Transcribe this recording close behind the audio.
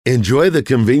Enjoy the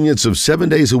convenience of 7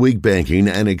 days a week banking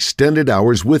and extended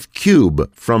hours with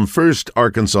Cube from First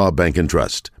Arkansas Bank and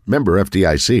Trust. Member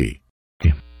FDIC.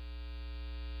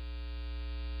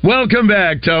 Welcome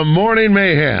back to Morning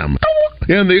Mayhem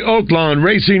in the Oaklawn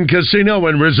Racing Casino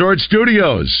and Resort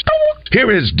Studios. Here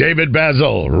is David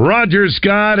Basil, Roger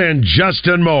Scott, and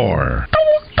Justin Moore.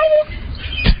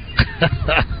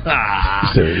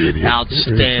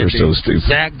 Outstanding. So stupid.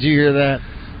 Zach, did you hear that?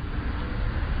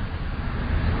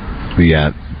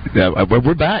 Yeah,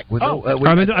 we're back. I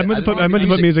meant to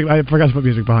put music. I forgot to put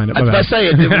music behind it. I was about to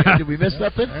say, did we miss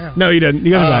something? No, you didn't.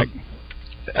 You got it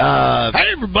back.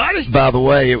 Hey, everybody. By the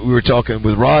way, we were talking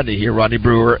with Rodney here, Rodney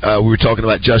Brewer. We were talking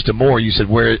about Justin Moore. You said,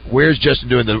 where's Justin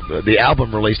doing the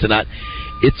album release tonight?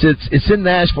 It's in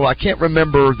Nashville. I can't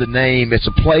remember the name. It's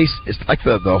a place. It's like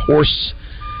the horse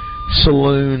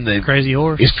saloon. Crazy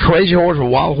Horse. It's Crazy Horse or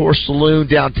Wild Horse Saloon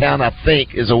downtown. I think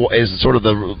is sort of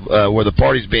the where the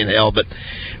party's being held. But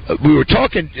we were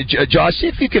talking, Josh. See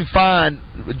if you can find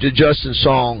Justin's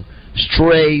song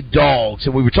 "Stray Dogs,"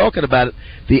 and we were talking about it.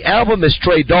 The album is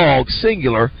 "Stray Dogs"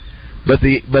 singular, but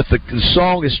the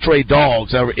song is "Stray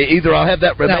Dogs." Either I'll have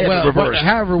that reversed.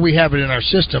 However, we have it in our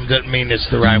system doesn't mean it's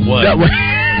the right way.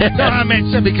 No, I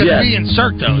mean because we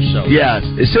insert those. So. Yes,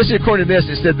 especially according to this,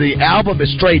 it said the album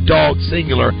is "Stray Dogs"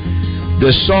 singular.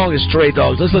 The song is "Stray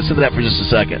Dogs." Let's listen to that for just a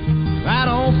second. I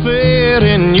don't fit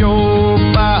in your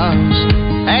box.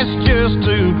 That's just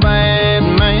too bad,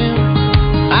 man.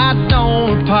 I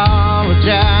don't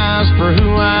apologize for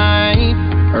who I ain't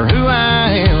or who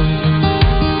I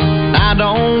am. I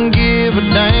don't give a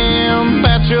damn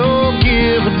about your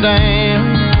give a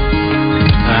damn.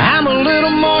 I'm a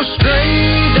little more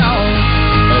stray dog,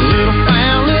 a little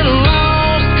found, little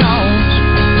lost cause.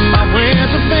 My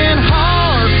winds have been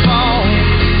hard fought.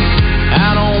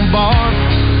 I don't bark,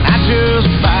 I just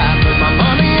bite. Put my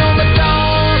money on the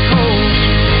dark horse,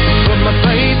 put my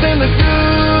faith in the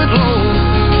good Lord.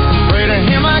 Pray to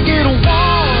Him I get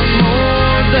one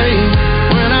more day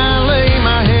when I lay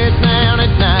my head down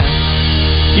at night.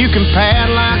 You can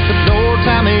padlock the door,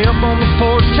 tie me up on the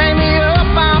porch, chain me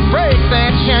up, I'll break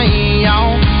that chain,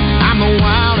 y'all. I'm the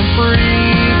wild and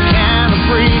free kind of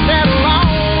freak that'll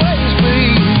always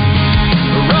be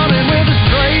running with a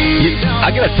stray dog. I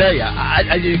gotta tell you,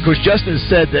 of course, Justin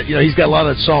said that he's got a lot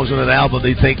of songs on an album that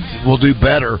he thinks will do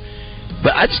better,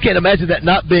 but I just can't imagine that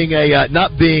not being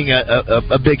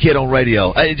a big hit on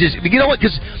radio. You know what?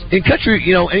 Because in country,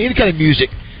 any kind of music,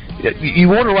 you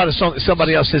want to write a song that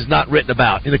somebody else has not written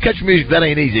about. In the country music, that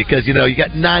ain't easy because you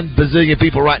got 9 bazillion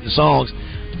people writing songs.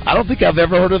 I don't think I've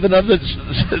ever heard of another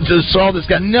song that's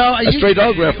got a Stray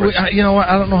Dog reference. You know what?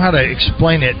 I don't know how to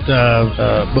explain it,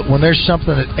 but when there's something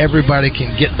that everybody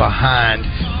can get behind,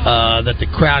 that the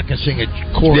crowd can sing a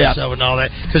chorus of and all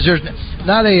that, because there's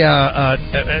not a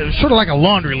sort of like a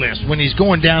laundry list. When he's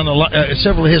going down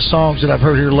several of his songs that I've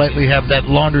heard here lately have that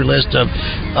laundry list of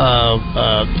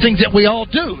things that we all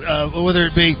do, whether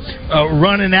it be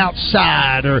running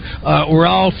outside or we're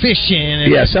all fishing.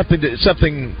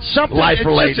 Something life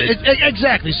related.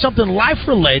 Exactly, something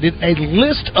life-related, a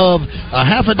list of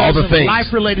half a dozen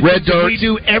life-related things that we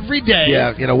do every day.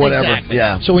 Yeah, whatever. Exactly.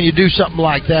 Yeah. So when you do something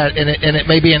like that, and it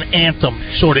may be an anthem,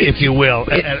 sort of, if you will,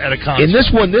 at a concert. And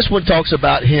this one talks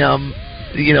about him.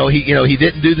 He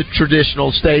didn't do the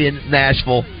traditional stay in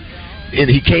Nashville, and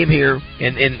he came here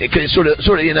and sort of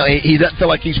he doesn't feel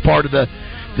like he's part of the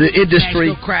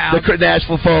industry, Nashville crowd, the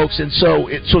Nashville folks, and so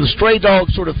the Stray Dog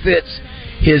sort of fits.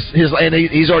 And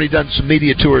he's already done some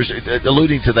media tours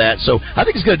alluding to that, so I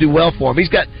think it's going to do well for him.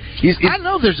 I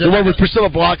know there's the one with Priscilla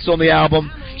Block's on the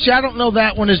album. See, I don't know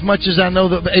that one as much as I know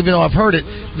that, even though I've heard it.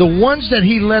 The ones that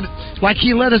he let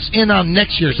us in on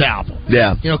next year's album.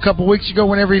 Yeah, a couple of weeks ago,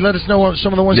 whenever he let us know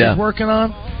some of the ones he's working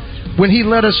on. When he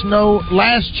let us know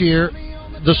last year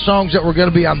the songs that were going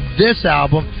to be on this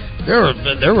album. There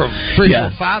were 3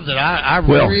 or 5 that I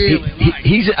really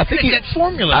liked. I think that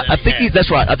formula.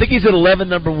 That's right. I think he's at 11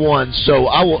 number 1. So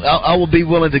I will be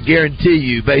willing to guarantee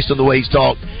you, based on the way he's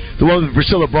talked, the one with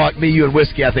Priscilla Brock, Me, You, and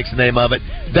Whiskey, I think is the name of it.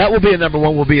 That will be a number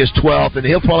 1. Will be his 12th, and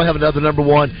he'll probably have another number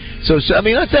 1. So I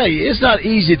mean, I tell you, it's not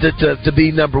easy to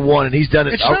be number 1, and he's done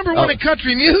it. It's number 1 in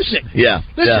country music. Yeah.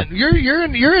 Listen, you're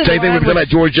in. Same thing with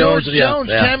George Jones,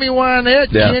 Tammy Wynette,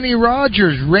 Kenny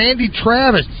Rogers, Randy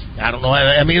Travis. I don't know.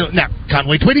 I mean, now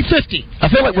Conway Twitty 50. I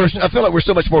feel like we're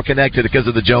so much more connected because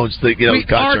of the Jones thing. We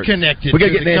concert. Are connected. We got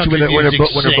to get Nancy when her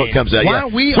book comes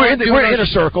out. We're in a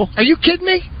circle. Are you kidding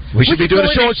me? We should be doing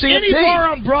a show on CMT. Any bar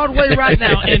on Broadway right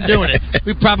now and doing it.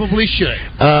 We probably should.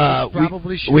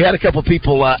 We had a couple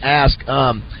people ask.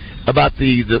 about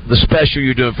the special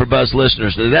you're doing for Buzz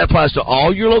listeners. That applies to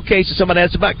all your locations. Somebody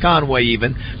asked about Conway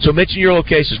even. So mention your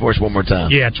locations for us one more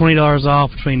time. Yeah, $20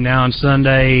 off between now and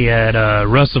Sunday at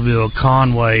Russellville,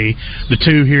 Conway, the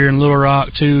 2 here in Little Rock,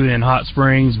 2 in Hot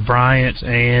Springs, Bryant,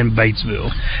 and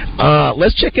Batesville.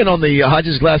 Let's check in on the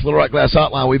Hodges Glass, Little Rock Glass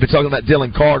hotline. We've been talking about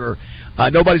Dylan Carter.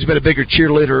 Nobody's been a bigger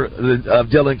cheerleader of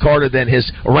Dylan Carter than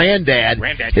his granddad,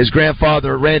 his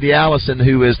grandfather, Randy Allison,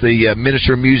 who is the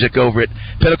minister of music over at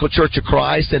Pinnacle Church of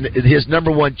Christ, and his number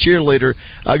one cheerleader.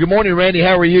 Good morning, Randy.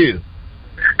 How are you?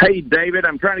 Hey, David.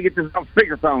 I'm trying to get this off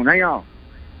speakerphone. Hang on.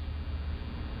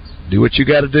 Do what you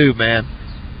got to do, man.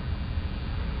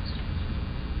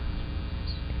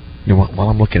 You know, while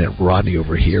I'm looking at Rodney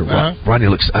over here, Rodney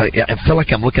looks. I feel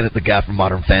like I'm looking at the guy from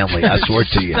Modern Family. I swear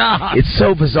to you, it's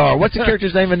so bizarre. What's the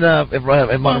character's name in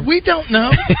Modern? We don't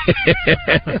know.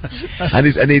 I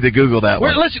need to Google that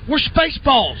one. We're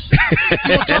Spaceballs.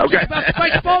 You want to talk about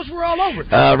Spaceballs? We're all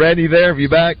over. Randy, there? Are you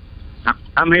back?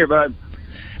 I'm here, bud.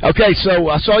 Okay, so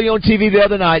I saw you on TV the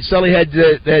other night. Sully had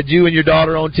you and your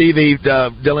daughter on TV.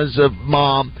 Dylan's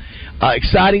mom.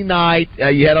 Exciting night.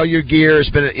 You had all your gear.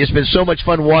 It's been so much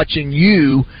fun watching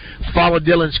you follow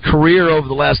Dylan's career over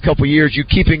the last couple of years. You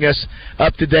keeping us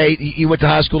up to date. He went to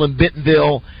high school in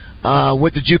Bentonville,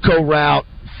 went the JUCO route,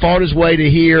 fought his way to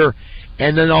here,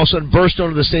 and then all of a sudden burst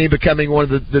onto the scene, becoming one of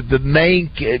the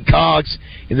main cogs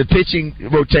in the pitching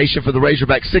rotation for the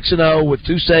Razorbacks. 6-0 with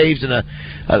 2 saves and a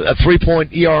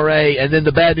 3.0 ERA. And then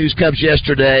the bad news comes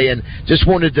yesterday. And just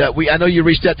wanted to, I know you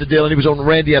reached out to Dylan. He was on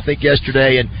Randy, I think,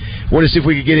 yesterday, and wanted to see if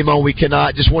we could get him on. We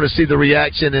cannot. Just want to see the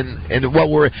reaction and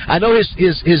what we're. I know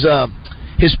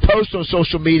his post on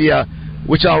social media,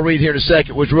 which I'll read here in a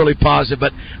second, was really positive.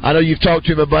 But I know you've talked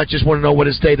to him a bunch. Just want to know what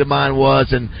his state of mind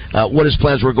was and what his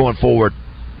plans were going forward.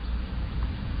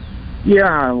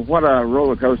 Yeah, what a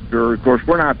roller coaster. Of course,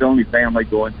 we're not the only family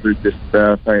going through this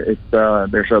stuff.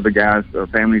 There's other guys,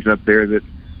 families up there that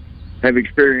have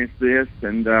experienced this,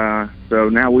 and so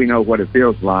now we know what it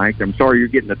feels like. I'm sorry you're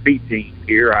getting the B team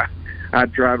here. I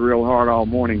tried real hard all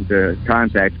morning to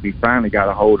contact him. He finally got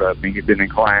a hold of me. He'd been in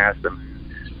class, and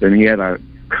then he had a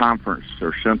conference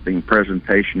or something,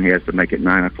 presentation he has to make at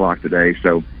 9 o'clock today.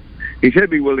 So he said he'd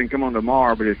be willing to come on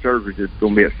tomorrow, but his surgery is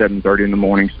going to be at 7:30 in the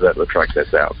morning, so that looks like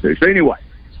that's out too. So anyway,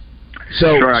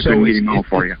 sorry I couldn't get him on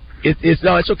for you.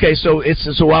 It's okay. So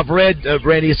I've read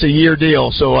Randy. It's a year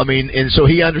deal. So I mean, and so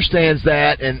he understands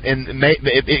that, and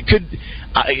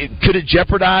could it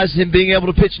jeopardize him being able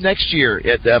to pitch next year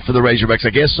for the Razorbacks?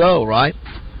 I guess so, right?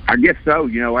 I guess so.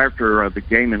 You know, after the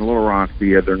game in Little Rock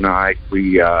the other night,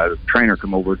 the trainer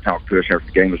come over and talked to us after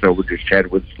the game was over, just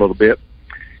chatted with us a little bit,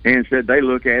 and said they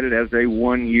look at it as a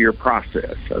 1-year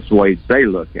process. That's the way they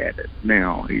look at it.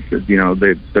 Now, he said, you know,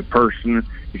 the person,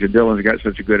 he said, Dylan's got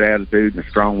such a good attitude and a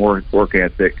strong work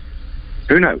ethic.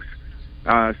 Who knows?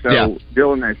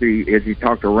 Dylan, as he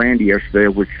talked to Randy yesterday,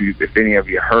 which if any of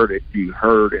you heard it, you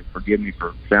heard, and forgive me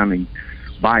for sounding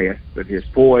biased, but his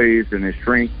poise and his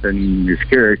strength and his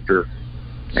character.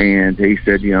 And he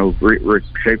said, you know, Rick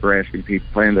Schaefer asked him if he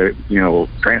planned to, you know,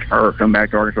 transfer or come back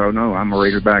to Arkansas. No, I'm a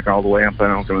Razorback all the way. I'm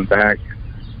planning on coming back.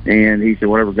 And he said,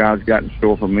 whatever God's got in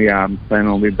store for me, I'm planning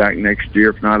on being back next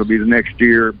year. If not, it'll be the next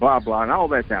year, blah, blah. And all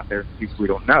that's out there. People we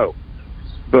don't know.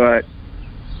 But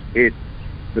the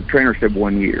trainer said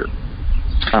 1 year.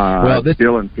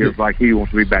 Dylan feels like he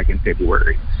wants to be back in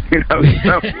February. You know,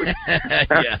 so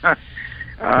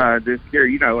it's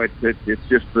scary. You know, it's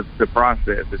just the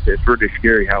process. It's really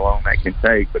scary how long that can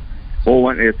take. But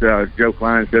it's Joe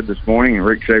Klein said this morning, and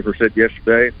Rick Schaefer said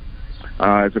yesterday,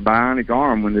 it's a bionic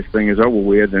arm when this thing is over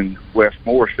with. And Wes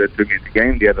Moore said to me at the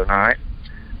game the other night,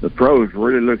 the pros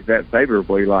really look at that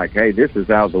favorably, like, hey, this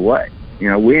is out of the way. You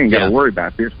know, we ain't got to worry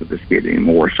about this with this kid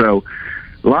anymore. So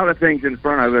a lot of things in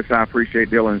front of us. I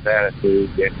appreciate Dylan's attitude,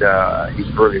 and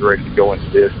he's really ready to go into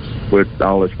this with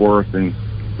all his worth and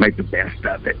make the best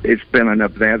of it. It's been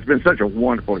enough of that. It's been such a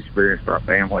wonderful experience for our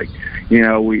family. You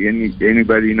know,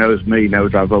 anybody who knows me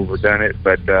knows I've overdone it,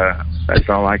 but that's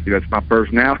all I do. That's my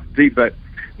personality. But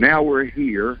now we're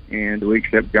here, and we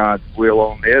accept God's will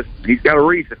on this. He's got a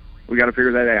reason. We got to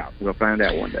figure that out. We'll find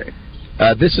out one day.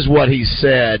 This is what he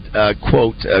said,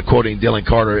 quoting Dylan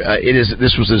Carter.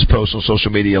 This was his post on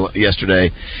social media yesterday.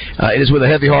 It is with a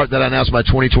heavy heart that I announce my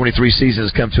 2023 season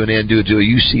has come to an end due to a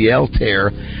UCL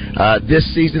tear. This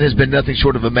season has been nothing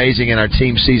short of amazing, and our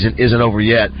team season isn't over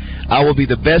yet. I will be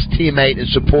the best teammate and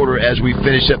supporter as we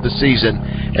finish up the season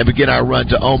and begin our run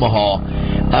to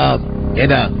Omaha. And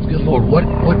good Lord, what?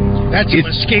 That's a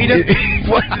mosquito.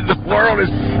 What in the world is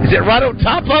it right on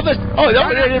top of us? Oh,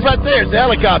 it is right there. It's the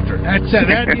helicopter. That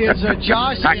is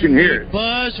Josh. I can hear it.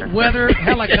 Buzz Weather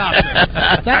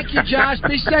Helicopter. Thank you, Josh.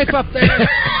 Be safe up there.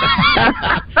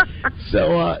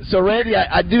 So Randy,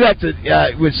 I do have to.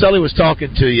 When Sully was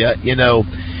talking to you,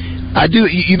 I do.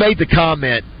 You made the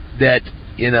comment that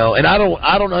and I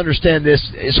don't understand this.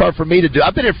 It's hard for me to do.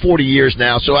 I've been here 40 years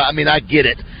now, so I mean I get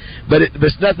it. But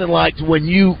it's nothing like when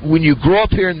you grow up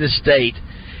here in this state,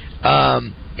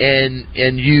 and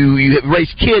you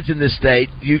raise kids in this state.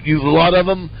 You a lot of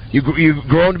them you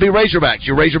grow up to be Razorbacks.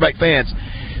 You're Razorback fans.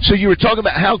 So you were talking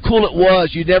about how cool it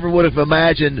was. You never would have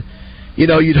imagined.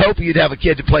 You'd hope you'd have a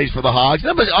kid that plays for the Hogs.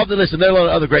 Listen, there are a lot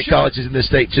of other great colleges in this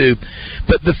state too.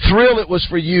 But the thrill it was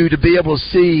for you to be able to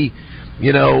see.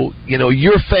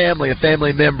 Your family, a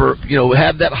family member,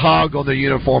 have that hog on their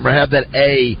uniform or have that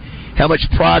A. How much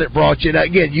pride it brought you. Now,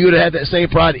 again, you would have had that same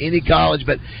pride at any college,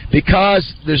 but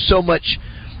because there's so much,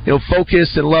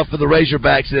 focus and love for the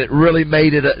Razorbacks, that it really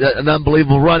made it an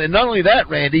unbelievable run. And not only that,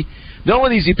 Randy, not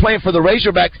only is he playing for the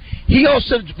Razorbacks, he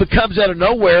also becomes out of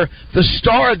nowhere the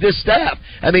star of this staff.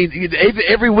 I mean,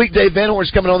 every week Dave Van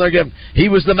Horn's coming on there again. He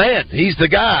was the man. He's the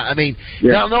guy. I mean,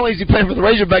 not only is he playing for the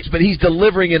Razorbacks, but he's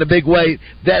delivering in a big way.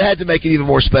 That had to make it even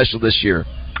more special this year.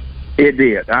 It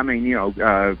did. I mean,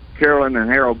 Carolyn and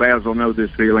Harold Basil know this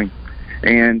feeling,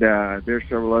 and there's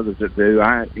several others that do.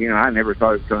 I never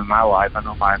thought it was coming in my life. I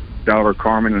know my daughter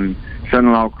Carmen and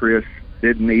son-in-law Chris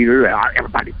didn't either.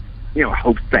 Everybody,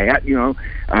 hopes that.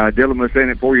 Dylan was saying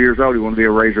at 4 years old he wanted to be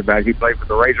a Razorback. He played for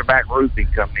the Razorback Roofing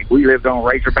Company. We lived on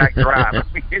Razorback Drive. I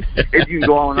mean, if you can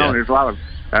go on and on, there's a lot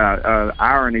of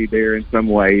irony there in some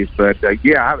ways. But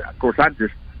of course, I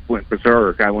just went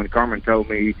berserk. When Carmen told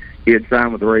me he had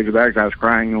signed with the Razorbacks, I was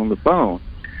crying on the phone.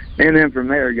 And then from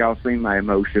there, y'all seen my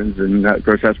emotions, and of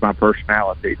course that's my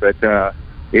personality. But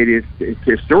it's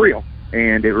surreal,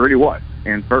 and it really was.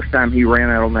 And first time he ran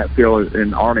out on that field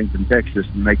in Arlington, Texas,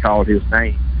 and they called his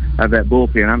name of that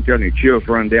bullpen, I'm telling you, chills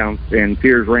run down and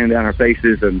tears ran down our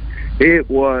faces, and it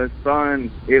was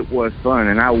fun. It was fun,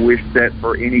 and I wish that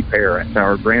for any parents,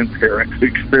 our grandparents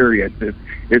experience it.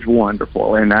 It's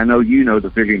wonderful, and I know you know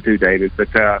the feeling too, David. But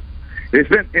it's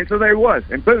been, and so there he was,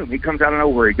 and boom, he comes out of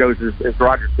nowhere. He goes, as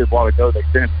Roger said a while ago, they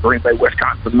sent him to Green Bay,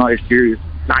 Wisconsin last year. He's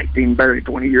 19, barely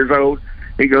 20 years old.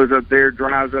 He goes up there,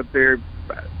 drives up there,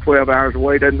 12 hours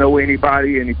away, doesn't know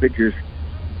anybody, and he pitches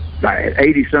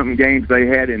 80-something games they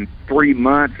had in 3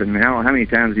 months, and I don't know how many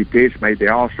times he pitched, made the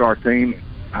All-Star team.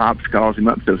 Hobbs calls him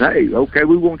up and says, "Hey, okay,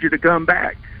 we want you to come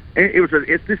back." And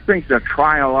this thing's a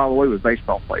trial all the way with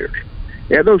baseball players.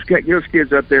 Yeah, those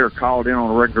kids up there are called in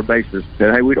on a regular basis and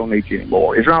said, "Hey, we don't need you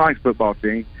anymore." It's not like a football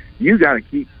team. You got to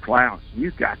keep plowing.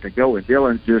 You got to go. And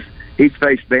Dylan he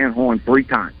faced Van Horn 3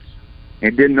 times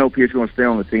and didn't know if he was going to stay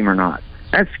on the team or not.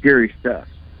 That's scary stuff.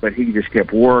 But he just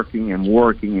kept working and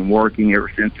working and working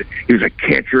ever since. He was a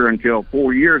catcher until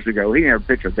 4 years ago. He never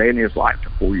pitched a day in his life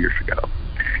until 4 years ago.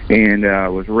 And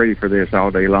was ready for this all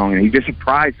day long. And he just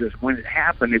surprised us. When it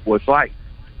happened, it was like,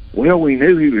 well, we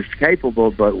knew he was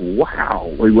capable, but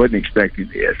wow, we wasn't expecting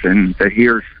this. And to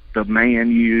hear the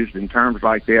man used in terms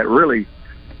like that, really,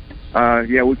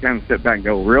 we kind of step back and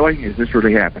go, really? Is this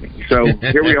really happening? So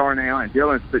here we are now, and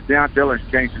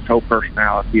Dylan's changed his whole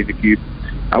personality in the cube.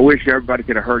 I wish everybody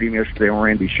could have heard him yesterday on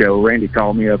Randy's show. Randy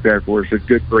called me up there for us. It's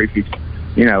good grief. He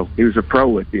was a pro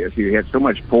with this. He had so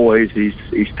much poise. He's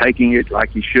taking it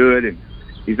like he should, and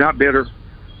he's not bitter.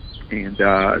 And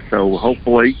so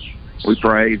hopefully we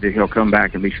pray that he'll come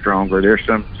back and be stronger. There's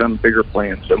some bigger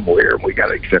plan somewhere, and we got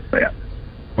to accept that.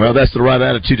 Well, that's the right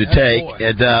attitude to take.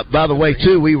 And by the way,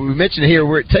 too, we mentioned here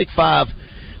we're at Take 5,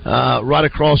 right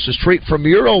across the street from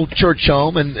your old church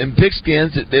home and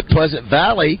Pigskins at Pleasant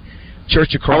Valley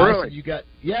Church of Christ. Oh, really? You got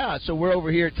so we're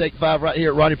over here at Take 5 right here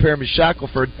at Rodney Perriman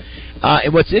Shackelford.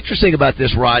 And what's interesting about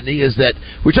this, Rodney, is that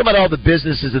we're talking about all the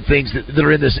businesses and things that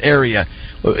are in this area.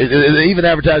 Even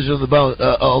advertisers on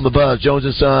the buzz, Jones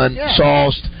 & Son,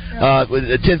 Sauced,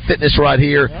 10 Fitness right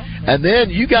here. Yeah. And then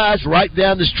you guys right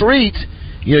down the street,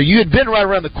 you had been right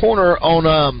around the corner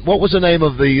on, what was the name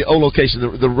of the old location,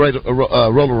 the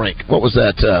roller rink? What was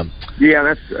that?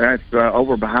 That's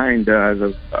over behind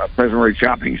the Pleasant Ridge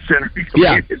Shopping Center.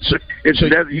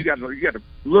 You got to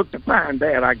look to find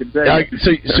that, I can tell you.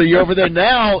 So you're over there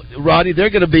now, Rodney.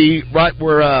 They're going to be right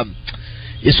where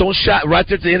it's on right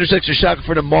there at the intersection of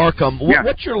Shackelford and Markham.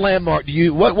 What's your landmark?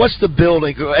 What's the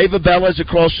building? Ava Bella's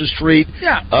across the street.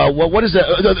 Yeah. What is that?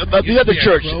 The other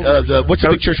church? What's the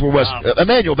big church we're west?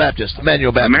 Emmanuel Baptist.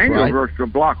 Emmanuel right? Works a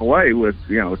block away with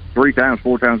 3 times,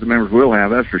 4 times the members we'll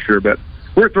have. That's for sure. But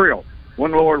we're thrilled.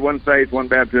 one Lord, one faith, one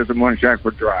baptism, one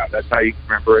Shackford Drive. That's how you can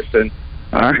remember us. And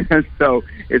so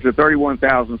it's a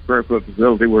 31,000 square foot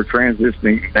facility. We're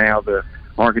transitioning now the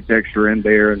architecture in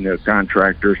there and the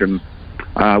contractors, and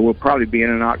we'll probably be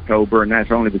in October, and that's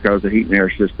only because the heat and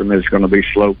air system is going to be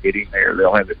slow getting there.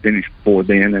 They'll have it finished before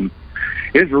then, and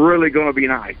it's really going to be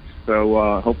nice.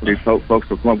 So hopefully folks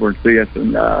will come over and see us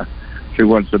and see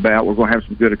what it's about. We're going to have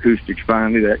some good acoustics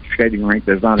finally. That skating rink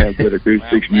does not have good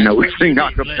acoustics. Well, we've seen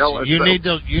acapella. You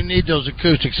need those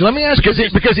acoustics. Let me ask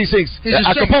because he sings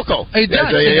Acapulco. He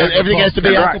does. Everything has to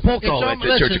be right. Acapulco at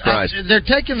the Church of Christ. They're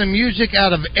taking the music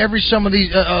out of some of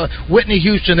these Whitney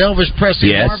Houston, Elvis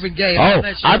Presley, Marvin Gaye.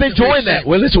 I'm enjoying that.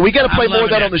 Well, listen, we got to play more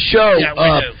of that on the show,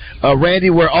 Randy.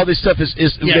 Where all this stuff is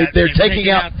they're taking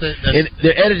out and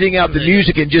they're editing out the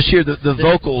music and just hear the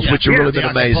vocals, which have really been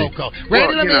amazing.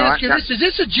 Randy, let me ask you this: is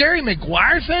this a Jerry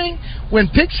Maguire thing? When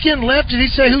Pigskin left, did he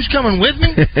say, "Who's coming with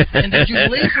me"? And did you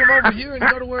leave from over here and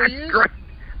go to where he is?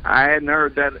 I hadn't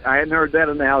heard that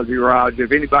analogy, Raj.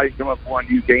 If anybody's come up with one,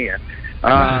 you can.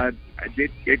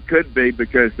 It could be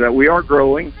because we are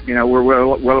growing. We're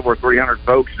well over 300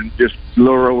 folks in just a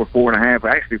little over 4.5,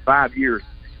 actually 5 years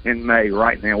in May.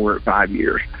 Right now we're at 5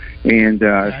 years, and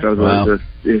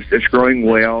it's growing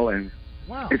well, and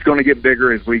it's going to get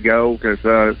bigger as we go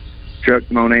because Chuck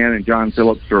Monan and John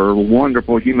Phillips are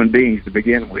wonderful human beings to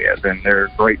begin with, and they're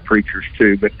great preachers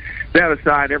too. But that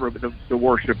aside, the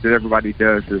worship that everybody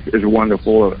does is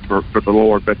wonderful for the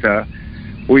Lord. But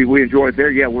we enjoy it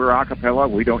there. Yeah, we're a cappella.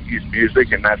 We don't use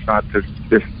music, and that's not to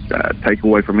just take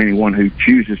away from anyone who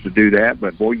chooses to do that.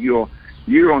 But boy, you're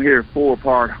going to hear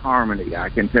 4-part harmony. I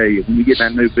can tell you, when you get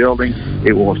that new building,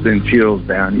 it will send chills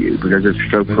down you because it's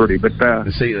so pretty. But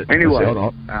anyway, hold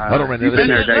on, Randy. You've been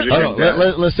there,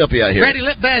 David. Let's help you out here. Randy,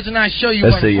 let Baz and I show you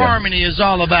what harmony is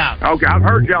all about. Okay, I've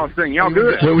heard y'all sing. Y'all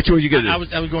good? Which one you good? I was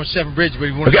going Seven Bridges, but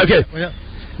you want to? Okay.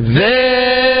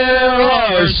 There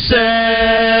are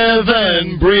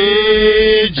 7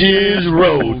 bridges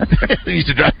road. It used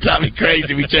to drive Tommy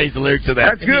crazy. We changed the lyrics to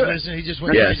that. That's good. He just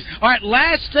went. Yes. All right.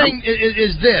 Last thing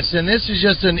is this, and this is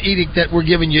just an edict that we're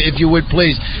giving you, if you would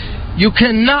please. You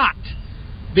cannot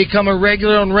become a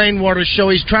regular on Rainwater's show.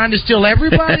 He's trying to steal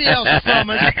everybody else from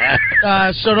us.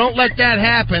 So don't let that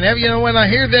happen. When I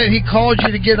hear that he called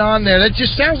you to get on there, that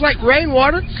just sounds like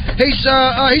Rainwater. He's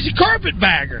a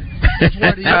carpetbagger. That's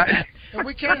what he is. And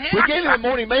we can't have We gave him a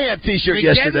Morning Mayhem T-shirt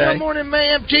yesterday. We gave him a Morning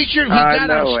Mayhem T-shirt. He got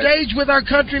on stage with our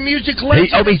country music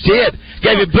legend. He did.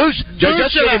 Gave him boots.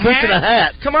 Just gave him boots and a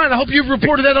hat. Come on, I hope you've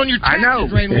reported that on your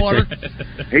taxes, Rainwater.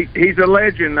 He's a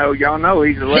legend, though. Y'all know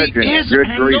he's a legend. He is.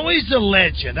 I know he's a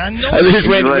legend. I know.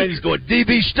 Randy's going,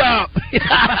 DB, stop.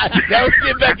 Now let's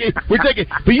get back in. We're taking.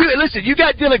 But listen, you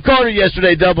got Dylan Carter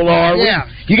yesterday, Double R. Yeah.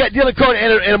 You got Dylan Carter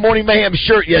and a Morning Mayhem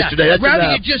shirt yesterday. That's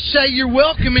rather you just say you're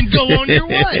welcome and go on your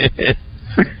way.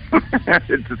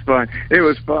 It's just fun. It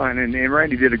was fun, and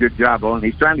Randy did a good job on it.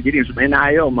 He's trying to get him some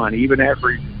NIL money, even after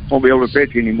he won't be able to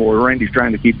pitch anymore. Randy's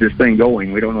trying to keep this thing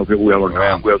going. We don't know if it will or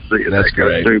not. We'll see if that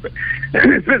goes through. But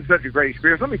it's been such a great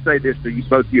experience. Let me say this to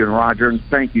both you and Roger, and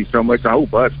thank you so much. The whole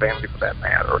Buzz family, for that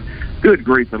matter. Good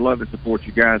grief, the love and support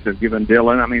you guys have given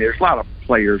Dylan. I mean, there's a lot of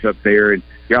players up there, and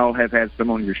y'all have had some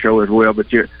on your show as well.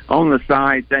 But you're on the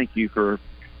side. Thank you for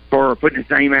putting his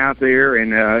name out there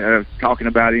and talking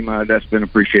about him. That's been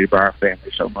appreciated by our family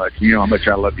so much. You know how much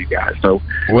I love you guys. So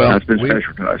that's been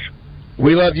special to us.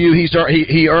 We love you.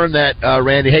 He earned that,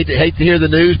 Randy. Hate to hear the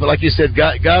news, but like you said,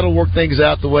 God will work things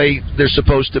out the way they're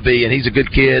supposed to be. And he's a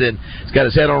good kid, and he's got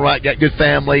his head on right, got good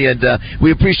family, and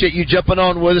we appreciate you jumping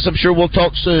on with us. I'm sure we'll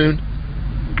talk soon.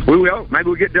 We will. Maybe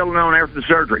we'll get Dylan on after the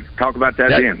surgery. Talk about that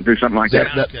then. Do something like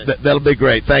that. That'll be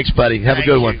great. Thanks, buddy. Have a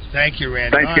good one. Thank you,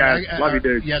 Randy. Thanks, guys. Love you,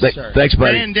 dude. Yes, sir. Thanks,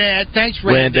 buddy. Randad. Thanks,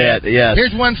 Randad. Yes.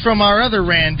 Here's one from our other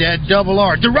Randad, Double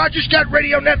R. The Roger Scott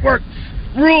Radio Network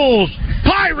rules.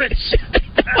 Pirates.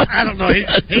 I don't know.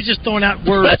 He's just throwing out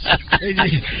words.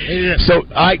 So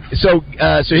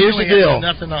here's the deal,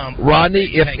 Rodney.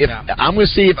 If I'm going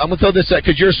to throw this out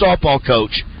because you're a softball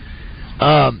coach.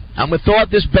 I'm going to throw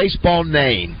out this baseball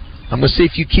name. I'm going to see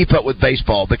if you keep up with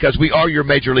baseball because we are your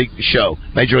Major League show.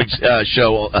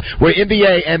 We're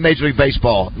NBA and Major League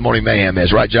Baseball. Morning Mayhem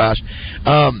is, right, Josh?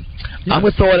 I'm going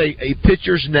to throw out a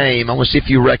pitcher's name. I'm going to see if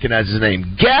you recognize his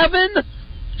name. Gavin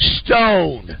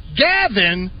Stone.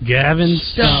 Gavin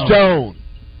Stone.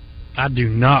 I do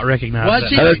not recognize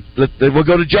that. We'll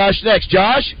go to Josh next.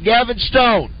 Josh, Gavin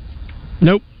Stone.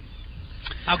 Nope.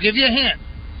 I'll give you a hint.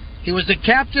 He was the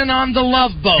captain on the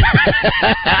Love Boat.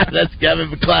 That's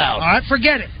Gavin McLeod. All right,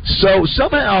 forget it. So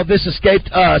somehow this escaped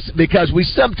us because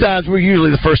we're usually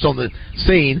the first on the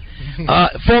scene.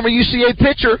 Former UCA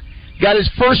pitcher got his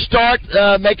first start,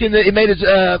 he made his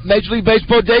Major League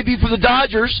Baseball debut for the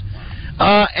Dodgers,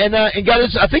 and got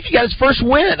his. I think he got his first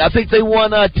win. I think they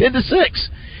won 10-6.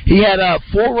 He had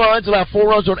 4 runs, allowed 4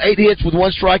 runs on 8 hits with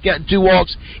 1 strikeout and 2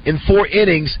 walks in 4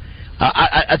 innings.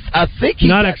 I think he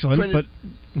not excellent, but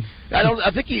I don't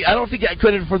think he got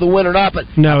credit for the win or not. But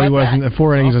no, he wasn't.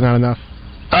 4 innings is not enough.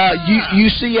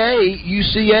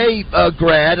 UCA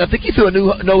grad. I think he threw a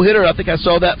no hitter. I think I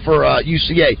saw that for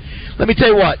UCA. Let me tell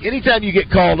you what. Anytime you get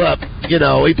called up, he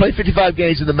played 55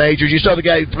 games in the majors. You saw the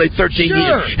guy who played 13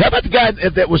 years. How about the guy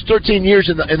that was 13 years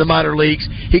in the minor leagues?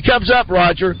 He comes up,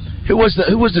 Roger. Who was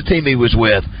the team he was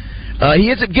with? He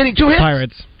ends up getting 2 hits.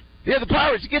 Pirates. Yeah, the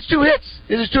Pirates. He gets 2 hits.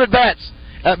 It is 2 at bats.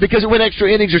 Because it went extra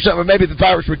innings or something, or maybe the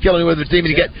Pirates were killing him with their team,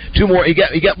 and he got 2 more. He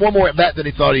got 1 more at bat than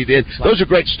he thought he did. Those are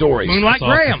great stories. Moonlight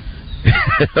Graham.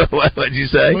 What did you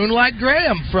say? Moonlight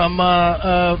Graham from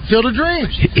Field of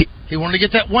Dreams. He wanted to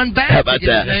get that 1 bat. How about to get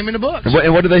that? His name in the books.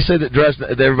 And what do they say that drives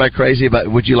everybody crazy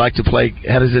about? Would you like to play?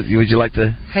 How does it? Would you like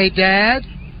to? Hey, Dad.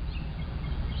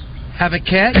 Have a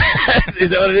catch. Is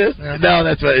that what it is? No,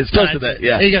 that's what it's close to that.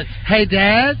 Yeah. He goes, hey,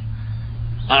 Dad.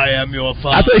 I am your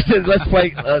father. I thought he said, let's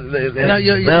play.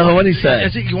 No, what did he say?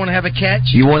 Is it you want to have a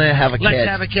catch? You want to have a catch. Let's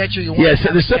have a catch, or you want to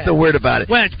have there's something weird about it.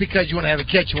 Well, it's because you want to have a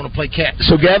catch. You want to play catch.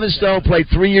 So Gavin Stone played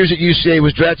 3 years at UCA,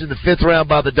 was drafted in the 5th round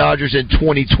by the Dodgers in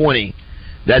 2020.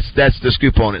 That's the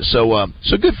scoop on it. So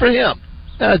good for him.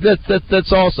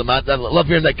 That's awesome. I love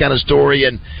hearing that kind of story,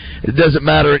 and it doesn't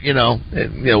matter,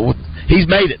 he's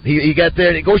made it. He got there,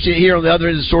 and of course you hear on the other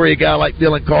end of the story a guy like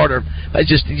Dylan Carter. It's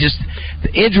just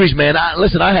the injuries, man. I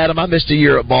had them. I missed a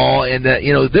year at ball, and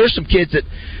there's some kids that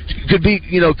could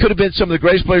have been some of the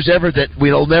greatest players ever that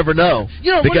we'll never know,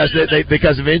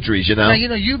 because of injuries. Now,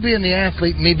 you being the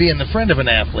athlete, me being the friend of an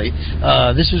athlete,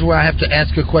 this is where I have to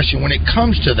ask a question when it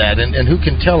comes to that, and who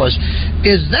can tell us,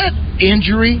 is that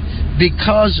injury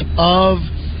because of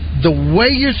the way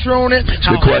you're throwing it? That's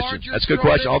a good question. That's a good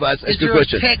question. That's a good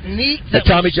question. Technique that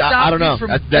Tommy John, I don't know.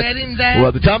 Getting that? Well,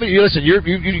 the Tommy, listen, you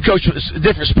coach a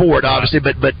different sport, obviously,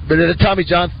 but the Tommy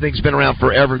John thing's been around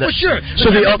forever. Well, sure. So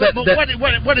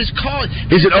what is called?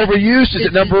 Is it overuse? Is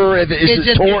it number? Is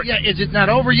it torque? Yeah. Is it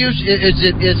not overuse? Is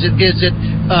it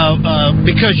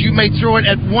because you may throw it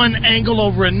at one angle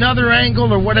over another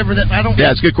angle or whatever? That I don't. Yeah,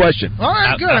 it's a good question. All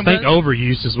right, good. I think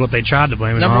overuse is what they tried to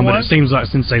blame it on, but it seems like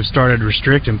since they've started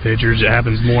restricting pitchers, it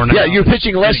happens more now. Yeah, you're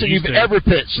pitching less than you've ever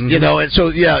pitched, and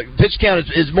so pitch count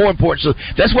is more important. So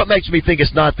that's what makes me think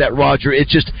it's not that, Roger.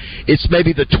 It's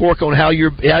maybe the torque on how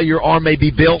your arm may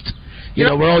be built.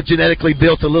 We're all genetically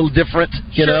built a little different.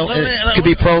 It could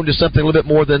be prone to something a little bit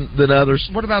more than others.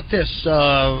 What about this?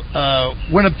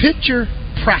 When a pitcher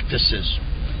practices,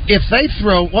 if they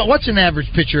throw, what's an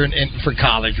average pitcher for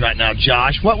college right now,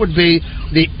 Josh? What would be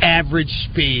the average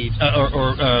speed,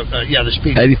 the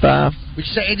speed? 85. Would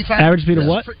you say 85? Average speed of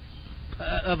what?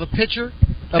 Of a pitcher.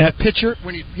 At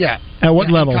what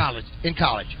level? In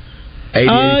college.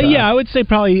 80, I would say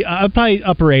probably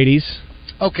upper 80s.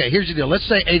 Okay, here's the deal. Let's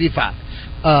say 85.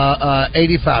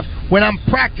 85. When I'm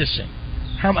practicing,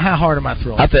 how hard am I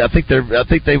throwing? I think they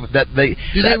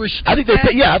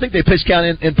pitch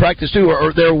count in practice too,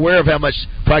 or they're aware of how much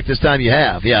practice time you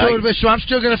have. Yeah. So I'm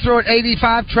still going to throw at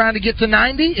 85, trying to get to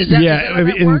 90. Is that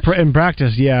in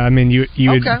practice? Yeah, I mean you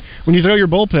when you throw your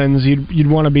bullpens, you'd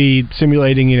want to be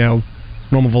simulating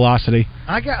normal velocity.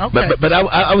 Okay. But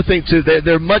I would think too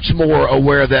they're much more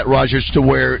aware of that, Rogers, to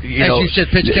where as you said,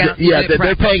 pitch count. Yeah,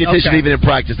 they're paying attention even in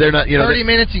practice. They're not 30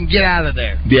 minutes and get out of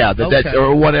there. Yeah,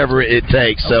 or whatever it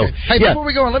takes. So hey, before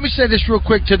we go on, let me say this real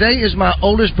quick. Today is my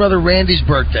oldest brother Randy's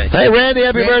birthday. Hey Randy,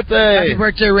 happy birthday! Happy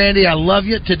birthday, Randy! I love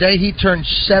you. Today he turned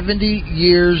 70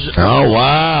 years old. Oh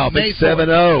wow, big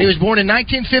 7-0. He was born in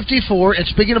 1954. And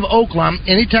speaking of Oakland,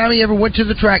 anytime he ever went to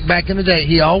the track back in the day,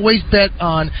 he always bet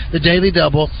on the Daily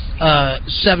Double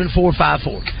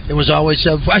 7454. It was always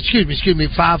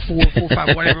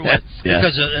 5445, whatever it was.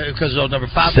 Because of those number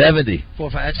 570.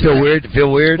 45. Feel weird.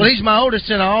 Well, he's my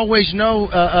oldest, and I always know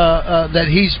that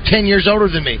he's 10 years older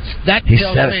than me. That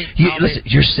tells me. Listen,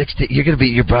 you're 60. You're going to be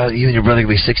you and your brother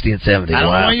going to be 60 and 70. I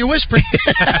don't know why you're whispering.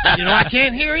 I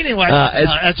can't hear anyway.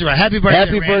 That's right. Happy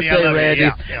birthday, Randy.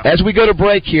 Yeah. As we go to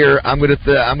break here, I'm going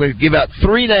to give out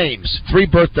 3 names, 3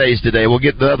 birthdays today. We'll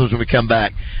get the others when we come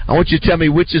back. I want you to tell me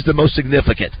which is the most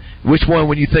significant. Which one,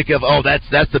 when you think of,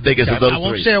 that's the biggest of those 3. I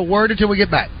won't say a word until we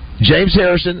get back. James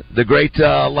Harrison, the great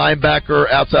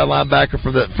outside linebacker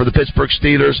for the Pittsburgh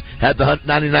Steelers, had the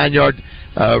 99-yard.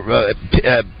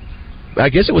 I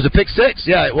guess it was a pick 6.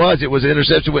 Yeah, it was. It was an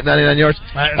interception with 99 yards.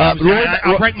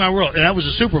 I'll break my rule. That was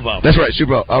a Super Bowl. That's right,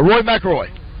 Super Bowl. Roy McIlroy.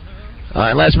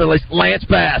 And last but not least, Lance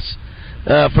Bass.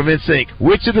 from NSYNC.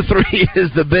 Which of the three is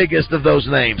the biggest of those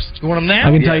names? You want them now?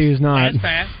 I can tell you who's not.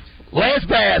 Last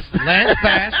pass.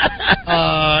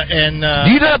 And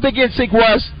do you know how big NSYNC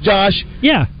was, Josh?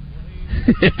 Yeah.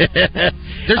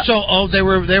 They're so old. They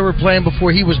were playing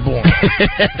before he was born.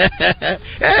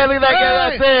 Hey, look at that guy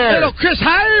right there. Hello, Chris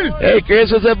Howell. Hey,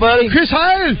 Chris, what's up, buddy? Chris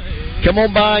Howell. Come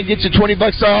on by and get your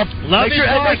 $20 off. Make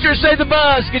sure save the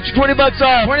buzz. Get your $20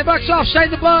 off. $20 off.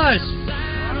 Save the buzz.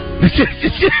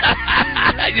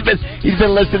 He's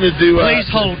been listening to. Please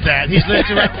hold that. He's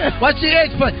listening. What's the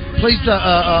age? But please hold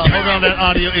on that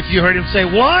audio. If you heard him say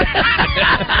what,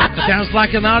 sounds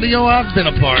like an audio I've been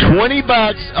a part of. $20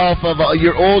 off of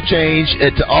your oil change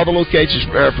at all the locations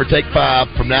for Take 5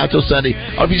 from now till Sunday.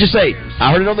 Or if you just say, "I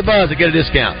heard it on the buzz," I get a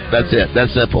discount. That's it.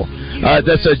 That's simple.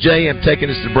 That's JM taking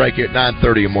us to break here at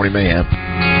 9:30 in Morning Mayhem.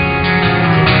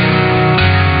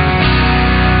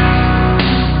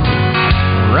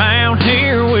 Around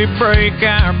here we break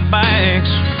our backs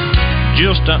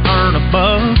just to earn a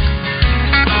buck.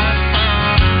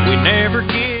 We never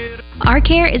get. Our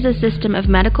Care is a system of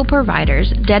medical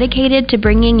providers dedicated to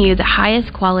bringing you the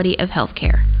highest quality of health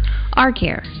care. Our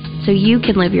Care, so you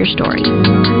can live your story.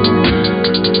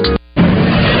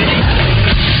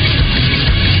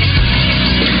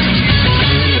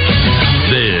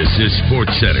 This is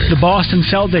SportsCenter. The Boston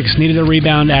Celtics needed a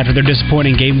rebound after their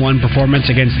disappointing Game 1 performance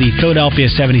against the Philadelphia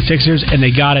 76ers, and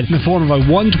they got it in the form of a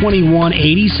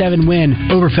 121-87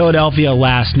 win over Philadelphia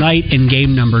last night in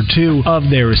Game number 2 of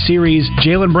their series.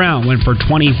 Jaylen Brown went for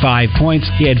 25 points.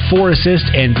 He had 4 assists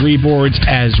and 3 boards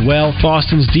as well.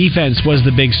 Boston's defense was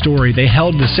the big story. They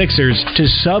held the Sixers to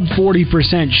sub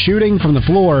 40% shooting from the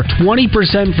floor,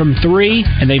 20% from 3,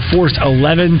 and they forced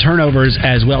 11 turnovers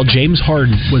as well. James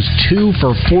Harden was 2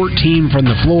 for 14 from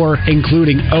the floor,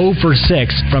 including 0 for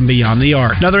 6 from beyond the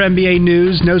arc. Another NBA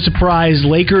news, no surprise,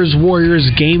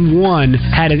 Lakers-Warriors Game 1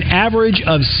 had an average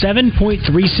of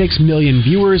 7.36 million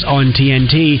viewers on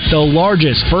TNT, the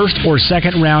largest first or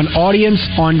second round audience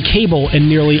on cable in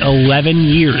nearly 11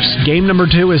 years. Game number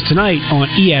 2 is tonight on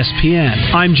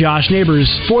ESPN. I'm Josh Neighbors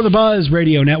for the Buzz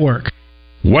Radio Network.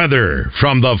 Weather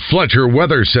from the Fletcher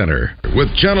Weather Center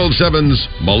with Channel 7's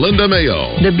Melinda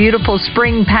Mayo. The beautiful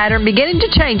spring pattern beginning to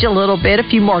change a little bit. A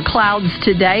few more clouds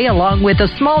today, along with a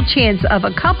small chance of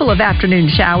a couple of afternoon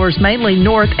showers, mainly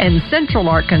north and central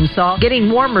Arkansas. Getting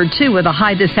warmer, too, with a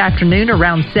high this afternoon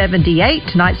around 78.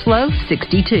 Tonight's low,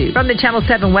 62. From the Channel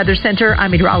 7 Weather Center, I'm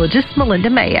meteorologist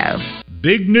Melinda Mayo.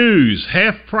 Big news,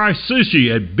 half-price sushi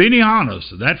at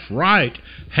Benihana's. That's right,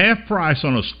 half price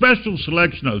on a special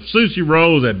selection of sushi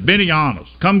rolls at Benihana's.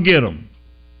 Come get them.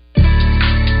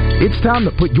 It's time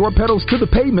to put your pedals to the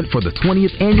pavement for the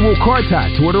 20th annual Car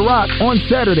Tie Tour de Rock on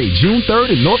Saturday, June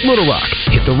 3rd in North Little Rock.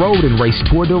 Hit the road and race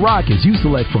Tour de Rock as you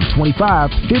select from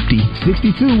 25, 50,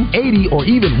 62, 80, or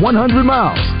even 100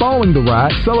 miles. Following the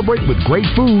ride, celebrate with great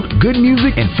food, good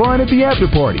music, and fun at the after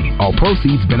party. All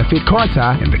proceeds benefit Car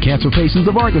Tie and the Cancer Patients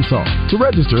of Arkansas. To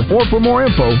register or for more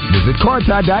info, visit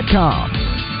cartie.com.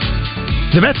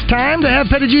 The best time to have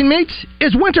Petit meats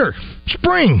is winter,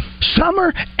 spring,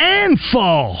 summer, and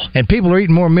fall. And people are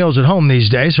eating more meals at home these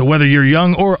days, so whether you're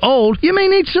young or old, you may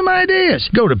need some ideas.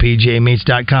 Go to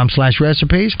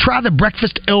pjmeats.com/recipes. Try the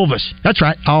Breakfast Elvis. That's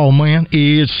right. Oh, man,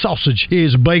 it's sausage,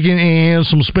 it's bacon, and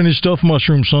some spinach stuffed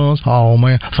mushroom, sons. Oh,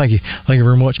 man, thank you. Thank you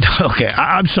very much. Okay,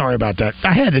 I'm sorry about that.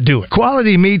 I had to do it.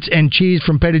 Quality meats and cheese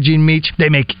from Petit Meats, they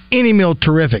make any meal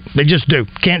terrific. They just do.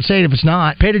 Can't say it if it's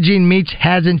not. Petit Meats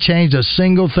hasn't changed a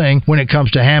single thing when it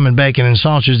comes to ham and bacon and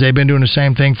sausage. They've been doing the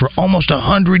same thing for almost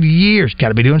 100 years. Got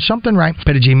to be doing something right.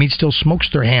 Petit Meats still smokes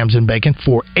their hams and bacon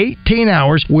for 18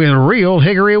 hours with real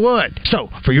hickory wood. So,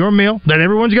 for your meal that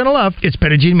everyone's going to love, it's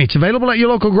Petit Meats. Available at your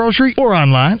local grocery or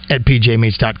online at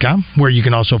pjmeats.com, where you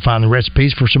can also find the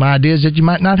recipes for some ideas that you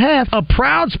might not have. A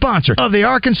proud sponsor of the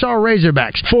Arkansas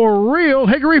Razorbacks for real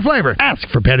hickory flavor. Ask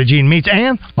for Petit Meats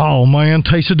and, oh man,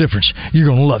 taste the difference. You're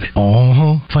going to love it.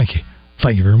 Thank you.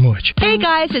 Thank you very much. Hey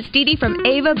guys, it's Dee Dee from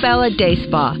Ava Bella Day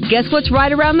Spa. Guess what's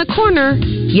right around the corner?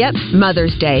 Yep,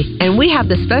 Mother's Day. And we have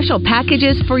the special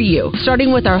packages for you.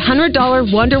 Starting with our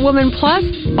 $100 Wonder Woman Plus,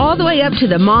 all the way up to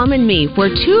the Mom and Me,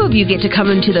 where 2 of you get to come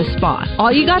into the spa.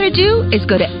 All you gotta do is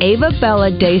go to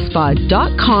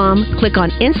avabelladayspa.com, click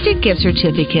on Instant Gift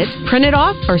Certificates, print it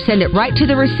off, or send it right to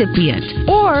the recipient.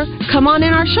 Or come on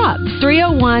in our shop,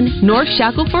 301 North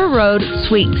Shackleford Road,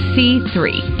 Suite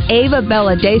C3.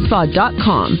 avabelladayspa.com.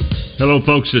 Hello,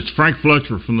 folks. It's Frank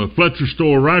Fletcher from the Fletcher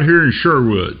Store right here in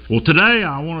Sherwood. Well, today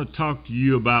I want to talk to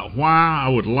you about why I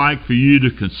would like for you to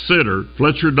consider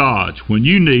Fletcher Dodge when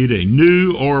you need a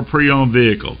new or a pre-owned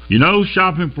vehicle. You know,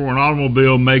 shopping for an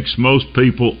automobile makes most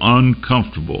people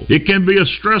uncomfortable. It can be a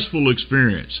stressful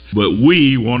experience, but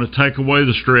we want to take away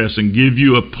the stress and give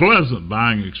you a pleasant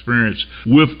buying experience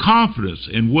with confidence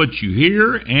in what you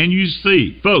hear and you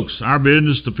see. Folks, our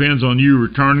business depends on you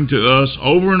returning to us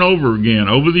over and over again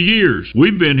over the years.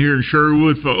 We've been here in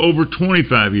Sherwood for over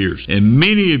 25 years, and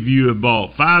many of you have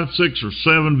bought 5, 6, or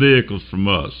 7 vehicles from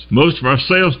us. Most of our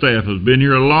sales staff has been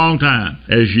here a long time.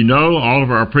 As you know, all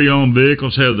of our pre-owned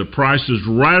vehicles have the prices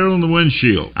right on the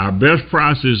windshield. Our best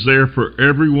price is there for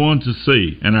everyone to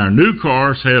see, and our new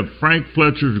cars have Frank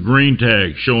Fletcher's green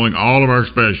tag showing all of our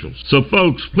specials. So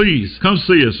folks, please come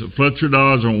see us at Fletcher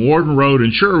Dodge on Warden Road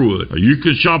in Sherwood, or you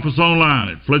can shop us online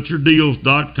at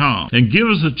FletcherDeals.com and give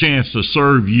us a chance to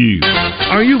serve you.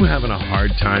 Are you having a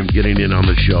hard time getting in on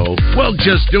the show? Well,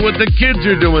 just do what the kids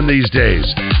are doing these days.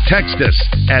 Text us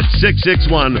at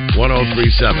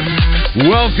 661-1037.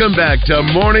 Welcome back to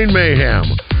Morning Mayhem,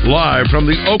 live from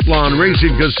the Oaklawn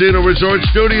Racing Casino Resort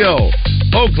Studio.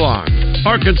 Oaklawn,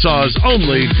 Arkansas's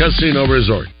only casino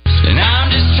resort. And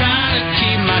I'm just trying to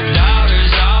keep my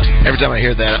daughters off. Every time I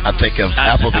hear that, I think of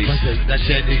Applebee's. That's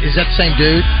it. Is that the same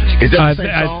dude? Is that the same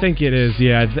song? I think it is,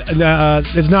 yeah.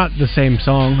 It's not the same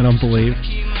song, I don't believe,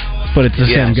 but it's the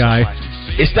same guy.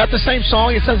 It's not the same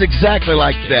song? It sounds exactly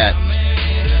like that.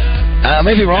 I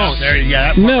may be wrong.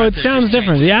 No, it sounds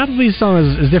different. The Applebee's song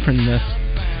is different than this.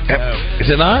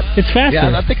 Is it not? It's faster.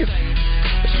 Yeah, I think it's...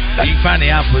 You can find the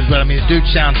Applebee's, but I mean, the dude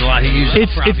sounds a lot. He uses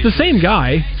it's the same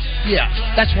guy. Yeah,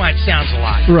 that's why it sounds a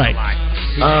lot. Right.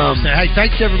 Hey,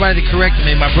 thanks to everybody that corrected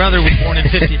me. My brother was born in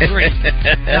 53,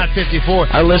 not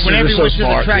 54. Our listeners whenever are so he went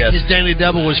smart, to the track, yes. his daily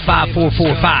double was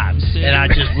 5445, and I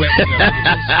just went with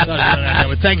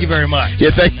it. But thank you very much.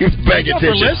 Yeah, thank you for paying Thank you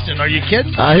attention. for listening. Are you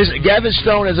kidding? Here's Gavin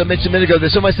Stone, as I mentioned a minute ago,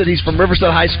 somebody said he's from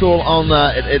Riverside High School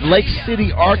at Lake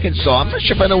City, Arkansas. I'm not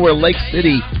sure if I know where Lake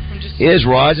City is,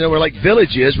 Raj. I know where Lake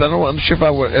Village is, but I'm not sure if I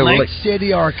know where Lake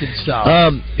City,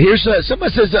 Arkansas. Here's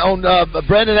somebody says that on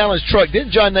Brandon Allen's truck.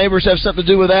 Didn't John Neighbors have something to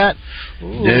do with that?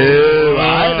 No,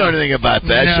 I didn't know anything about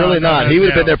that. No, Surely not. He would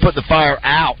have been there putting the fire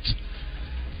out.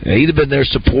 Yeah, he'd have been there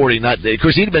supporting. Not, of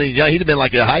course, he'd have been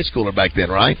like a high schooler back then,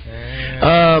 right?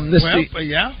 Let's see.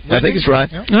 Yeah, I think it's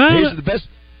right. Yeah. Here's the best.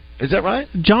 Is that right?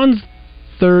 John's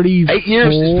 34. 8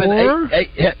 years. It's been eight.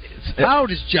 How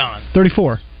old is John?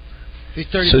 34. He's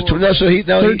 34.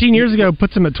 13 years ago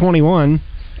puts him at 21.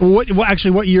 What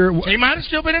year? He might have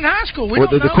still been in high school. We Well,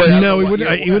 don't the know. question- No, he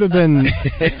would have been.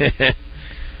 He's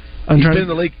been in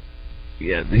the league.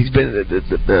 Yeah, he's been.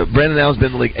 The Brandon Allen's been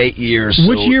in the league 8 years.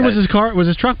 Which year was his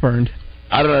truck burned?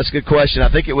 I don't know. That's a good question. I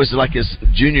think it was like his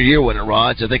junior year, wasn't it,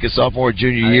 Raj? I think his sophomore or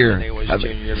junior year.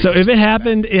 So if it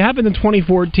happened in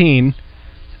 2014.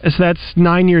 So that's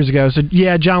 9 years ago. So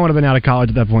yeah, John would have been out of college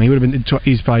at that point. He would have been.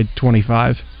 He's probably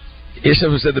 25.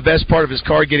 Someone said the best part of his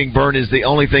car getting burned is the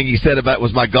only thing he said about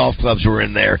was my golf clubs were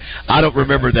in there. I don't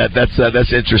remember that. That's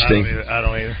interesting. I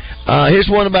don't either. Here's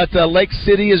one about Lake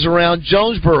City is around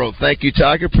Jonesboro. Thank you,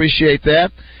 Tiger. Appreciate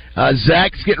that.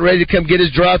 Zach's getting ready to come get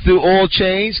his drive-through oil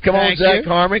change. Come on, Zach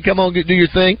Harmon. Come on, do your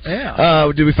thing.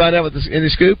 Yeah. Did we find out any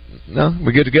scoop? No,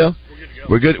 we're good to go.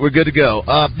 We're good to go.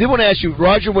 Did want to ask you,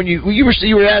 Roger, when you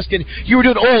were asking, you were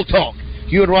doing oil talk.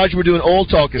 You and Roger were doing oil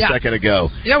talk a second ago.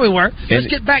 Yeah, we were. Let's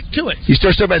get back to it. You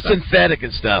started talking about synthetic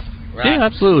and stuff. Right. Yeah,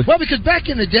 absolutely. Well, because back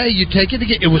in the day, you take it to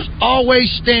get. It was always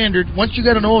standard. Once you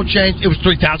got an oil change, it was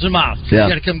 3,000 miles. Yeah.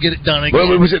 You got to come get it done again.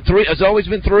 Well, was it 3? It's always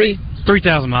been 3.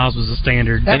 3,000 miles was the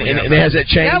standard. And has that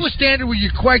changed? That was standard with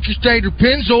your Quaker State or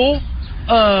Pennzoil.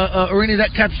 Or any of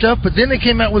that type of stuff, but then they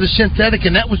came out with a synthetic,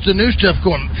 and that was the new stuff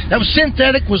going. That was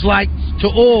synthetic was like to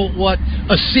oil what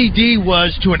a CD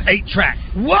was to an 8-track.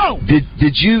 Whoa!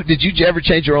 Did you ever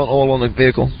change your own oil on the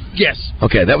vehicle? Yes.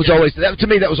 Okay, that was always to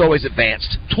me that was always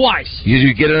advanced. Twice.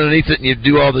 You get underneath it and you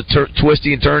do all the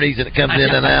twisty and turnies, and it comes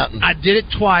in and out. I did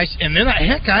it twice, and then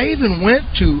I even went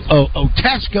to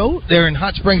Otasco there in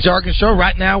Hot Springs, Arkansas.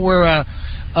 Right now we're.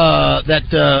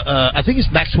 I think it's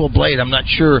Maxwell Blade. I'm not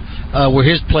sure where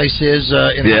his place is.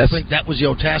 I think that was the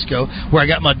Otasco, where I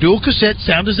got my dual cassette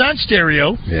sound design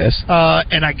stereo. Yes.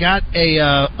 And I got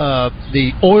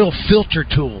the oil filter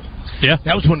tool. Yeah,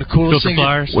 that was one of the coolest things.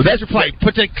 Pliers. Well, that's right.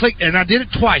 Put that click, and I did it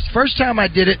twice. First time I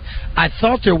did it, I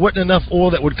thought there wasn't enough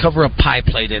oil that would cover a pie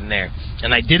plate in there,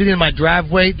 and I did it in my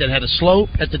driveway that had a slope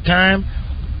at the time.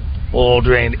 oil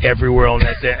drained everywhere on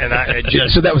that thing, and I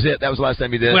just... So that was it? That was the last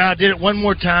time you did it? Well, I did it one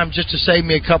more time just to save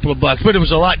me a couple of bucks, but it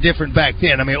was a lot different back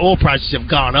then. I mean, oil prices have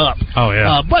gone up. Oh,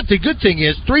 yeah. But the good thing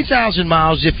is 3,000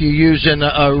 miles if you're using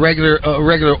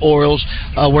regular oils,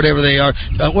 whatever they are.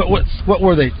 What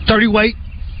were they? 30 weight?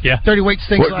 Yeah. 30 weights,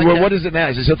 things like that. What is it now?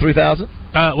 Is it still 3,000?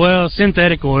 Well,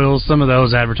 synthetic oils, some of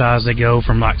those advertised, they go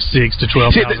from like 6 to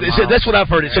 12,000 miles. That's what I've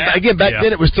heard. So again, back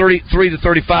then it was 33 to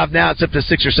 35. Now it's up to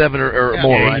 6 or 7 or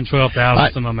more, right? Even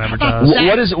 12,000, some of them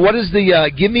advertised. What is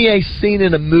the? Give me a scene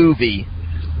in a movie,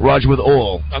 Roger, with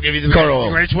oil. I'll give you the car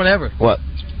oil. greatest one ever. What?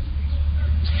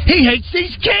 He hates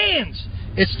these cans.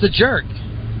 It's The Jerk.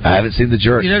 I haven't seen The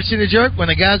Jerk. You never seen The Jerk? When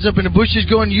the guy's up in the bushes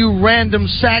going, "You random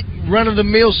sack,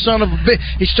 run-of-the-mill son of a bitch."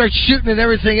 He starts shooting at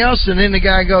everything else, and then the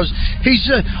guy goes,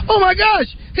 "Oh my gosh,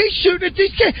 he's shooting at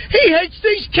these cans. He hates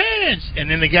these cans."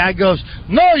 And then the guy goes,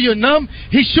 "No, you numb.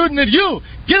 He's shooting at you.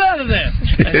 Get out of there."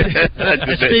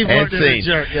 Steve Martin in The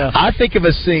Jerk. Yeah. I think of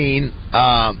a scene,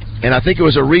 and I think it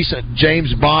was a recent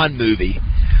James Bond movie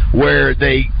where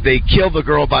they kill the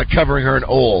girl by covering her in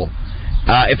oil.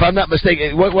 If I'm not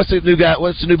mistaken, what's the new guy?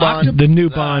 What's the new Bond? The new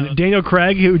Bond. Daniel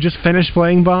Craig, who just finished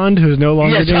playing Bond, who's no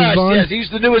longer James Bond. Yes, he's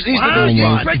the newest. He's the newest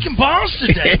Bond. Breaking balls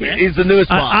today, man. He's the newest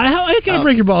Bond. I can't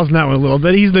break your balls in that one a little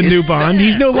bit. He's the new Bond.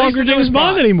 He's no longer James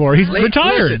Bond anymore. He's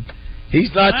retired. Listen,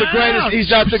 he's not the greatest. He's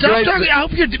not the greatest. I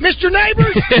hope you're Mr.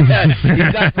 Neighbors.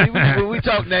 When we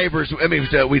talk neighbors, I mean,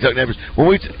 we talk neighbors.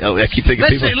 I keep thinking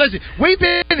people. Listen. We've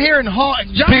been here and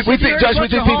honking. We think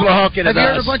people are honking at us. Have you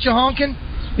heard a bunch of honking?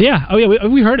 Yeah. Oh, yeah.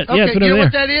 We heard it. Okay, yeah, it's you know there.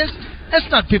 what that is? That's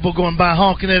not people going by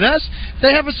honking at us.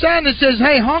 They have a sign that says,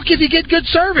 "Hey, honk if you get good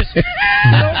service."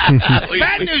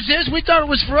 Bad news is we thought it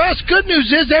was for us. Good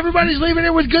news is everybody's leaving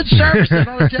here with good service. And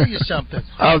I'll tell you something.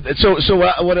 So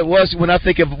what it was when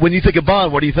you think of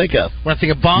Bond, what do you think of? When I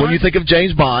think of Bond, when you think of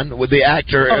James Bond with the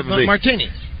actor, Martini.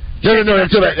 No.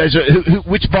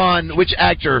 Which Bond? Which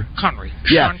actor? Connery.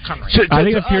 Yeah. Sean Connery. I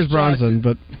think it's Pierce Brosnan,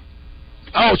 but.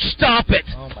 Oh, stop it!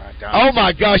 Oh my God! Oh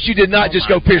my gosh! You did not just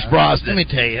go Pierce Brosnan. Let me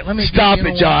tell you. Stop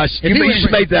it, Josh. You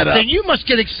just made that up. Then you must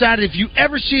get excited if you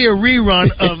ever see a rerun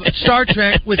of Star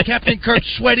Trek with Captain Kirk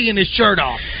sweaty and his shirt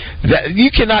off. You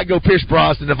cannot go Pierce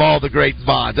Brosnan of all the great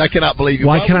Bonds. I cannot believe you.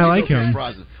 Why can I like him?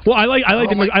 Well, I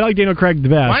like Daniel Craig the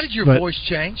best. Why did your voice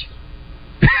change?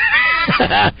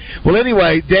 Well,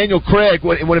 anyway, Daniel Craig,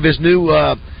 one of his new.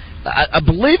 I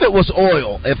believe it was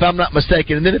oil, if I'm not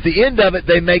mistaken. And then at the end of it,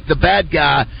 they make the bad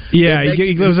guy. Yeah,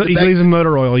 he leaves in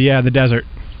motor oil. Yeah, in the desert.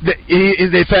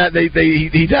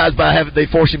 He dies by they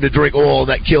force him to drink oil, and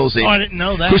that kills him. Oh, I didn't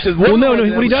know that. Well, no.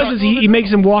 What he does is he makes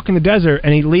him walk in the desert,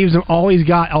 and he leaves him all he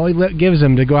gives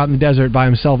him to go out in the desert by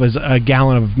himself is a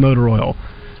gallon of motor oil.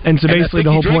 And so basically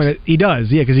the whole point he does,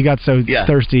 because he got so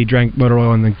thirsty, he drank motor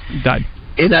oil and then died.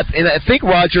 And I think,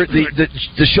 Roger,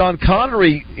 the Sean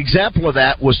Connery example of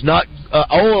that was not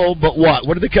oil, but what?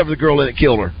 What did they cover the girl in that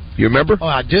killed her? You remember? Oh,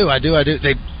 I do.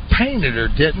 They painted her,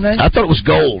 didn't they? I thought it was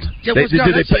gold. Did they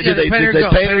paint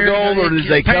her gold, or did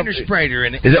they paint her sprayed her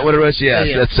in it? Is that what it was? Yes.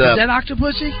 Yeah. That's, is that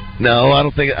Octopussy? No, I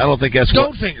don't think that's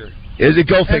Goldfinger. Is it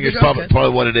Goldfinger?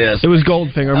 Probably what it is. It was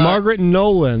Goldfinger. Margaret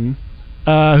Nolan,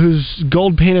 whose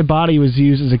gold painted body was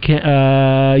used as a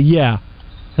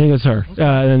I think that's her.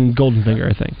 And Goldenfinger,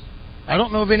 I think. I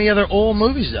don't know of any other oil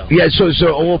movies though. Yeah, so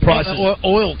oil process.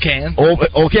 Oil can.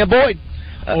 Oil can Boyd.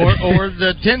 Or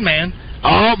the Tin Man.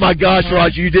 Oh my gosh,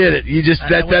 Roger, you did it! You just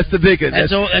that's the big one. I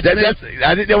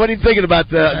wasn't even thinking about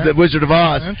the Wizard of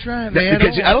Oz. That's right, man.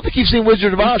 Because I don't think you've seen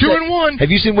Wizard of Oz. 2-1.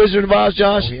 Have you seen Wizard of Oz,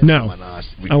 Josh? No.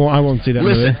 I won't see that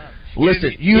movie.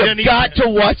 Listen, you have got to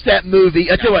watch that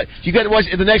movie. I tell you what, you got to watch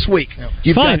it the next week.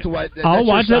 You've got to watch. I'll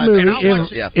watch that movie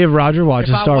if Roger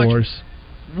watches Star Wars.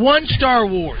 One Star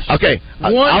Wars. Okay,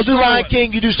 I'll do Lion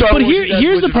King. You do Star Wars. But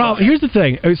here's the problem. Here's the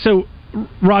thing. So,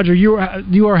 Roger, you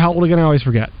are how old again? I always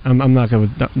forget. I'm not going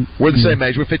to. We're the same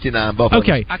age. We're 59. Both.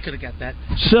 Okay. I could have got that.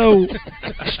 So,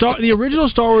 the original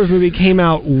Star Wars movie came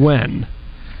out when?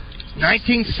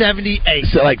 1978.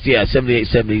 So 78,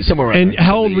 70, somewhere around. And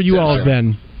how old were you all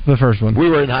then? The first one. We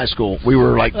were in high school. We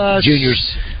were like juniors.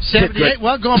 78.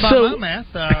 Well, going by my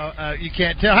math, you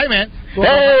can't tell. Hey, man.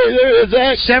 There's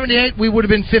that. 78. We would have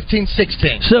been 15,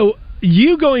 16. So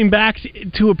you going back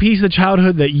to a piece of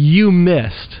childhood that you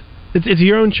missed. It's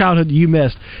your own childhood you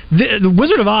missed. The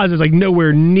Wizard of Oz is like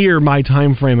nowhere near my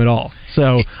time frame at all.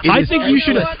 So I think you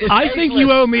should. I think you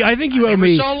owe me. I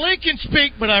saw Lincoln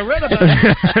speak, but I read about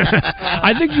it.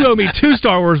 I think you owe me 2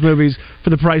 Star Wars movies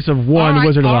for the price of one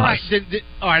Wizard of Oz.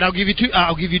 All right, I'll give you 2.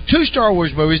 I'll give you 2 Star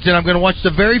Wars movies. Then I'm going to watch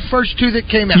the very first 2 that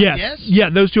came out. Yes. Yeah,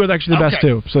 those 2 are actually the best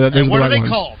 2. So and what are they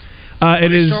called?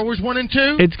 It is Star Wars 1 and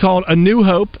 2. It's called A New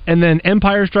Hope, and then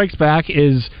Empire Strikes Back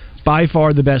is by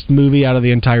far the best movie out of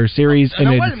the entire series. Wait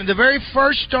a minute. The very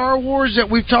first Star Wars that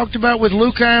we've talked about with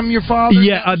Luke, I am your father?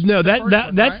 Yeah,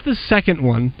 that's the second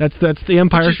one. That's The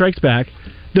Empire Strikes Back.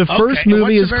 The first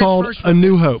movie is called A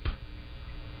New Hope.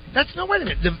 Wait a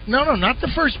minute. No, not the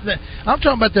first. I'm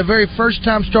talking about the very first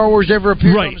time Star Wars ever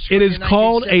appeared on the screen. It is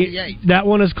called that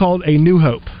one is called A New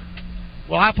Hope.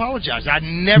 Well, I apologize. I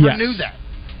never knew that.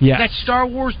 Yes. That's Star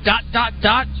Wars ...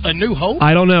 A New Hope?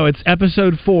 I don't know. It's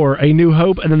Episode 4, A New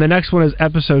Hope, and then the next one is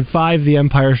Episode 5, The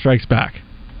Empire Strikes Back.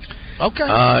 Okay.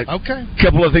 Okay.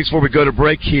 Couple of things before we go to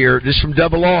break here. This is from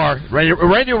Double R.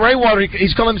 Randy Rainwater,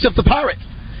 he's calling himself the pirate.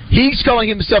 He's calling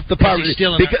himself the pirate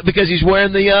because he's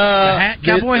wearing the hat,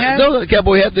 cowboy hat. No, the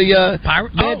cowboy hat, the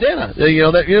pirate bandana. He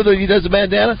does the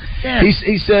bandana. Yeah.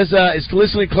 He says is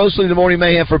listening closely to Morning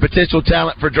Mayhem for potential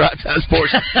talent for Drive Time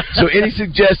Sports. So any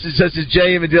suggestions such as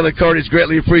JM and Dylan Carter is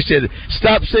greatly appreciated.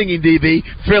 Stop singing, DB.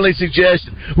 Friendly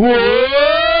suggestion. Whoa!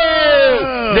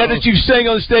 Now that you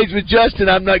sang on stage with Justin,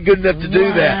 I'm not good enough to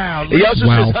do that. He also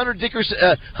says Hunter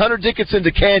Dickinson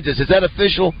to Kansas. Is that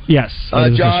official? Yes.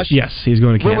 Josh? Official. Yes, he's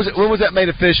going to Kansas. When was that made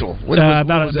official?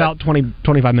 About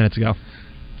 25 minutes ago.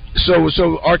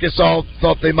 So Arkansas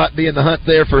thought they might be in the hunt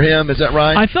there for him. Is that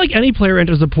right? I feel like any player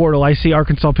enters the portal, I see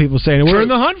Arkansas people saying, "We're in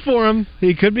the hunt for him.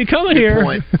 He could be coming here."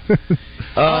 Point.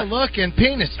 Look, and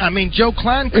penis. I mean, Joe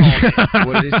Klein called it.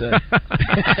 What did he say?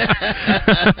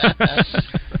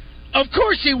 Of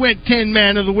course he went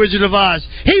 10-man of the Wizard of Oz.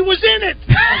 He was in it.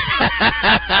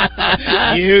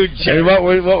 You jerk. What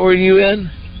were you in?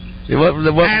 What?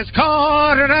 As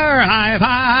coroner,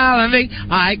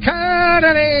 I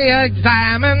currently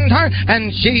examined her,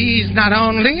 and she's not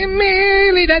only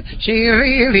merely dead, she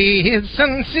really is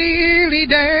sincerely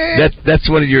dead. That's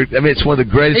one of your. I mean, it's one of the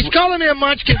greatest. He's calling me a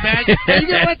munchkin bag. Are you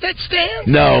gonna let that stand?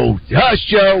 No, hush,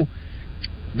 Joe.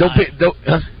 Don't.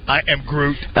 I am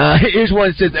Groot. Here's one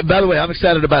that says, by the way, I'm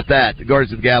excited about that, the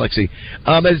Guardians of the Galaxy.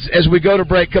 As we go to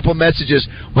break, a couple of messages.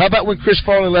 How about when Chris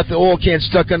Farley left the oil can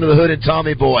stuck under the hood in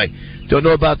Tommy Boy? Don't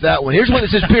know about that one. Here's one that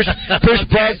says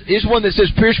Here's one that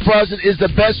says Pierce Brosnan is the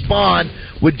best Bond,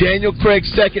 with Daniel Craig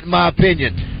second, in my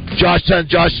opinion.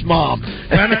 Josh's mom.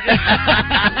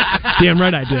 Damn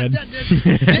right I did.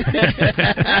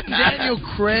 Didn't Daniel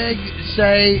Craig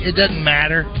say it doesn't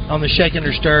matter on the shaken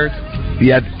or stirred?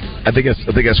 Yeah, I think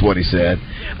that's what he said.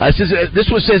 This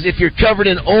one says if you're covered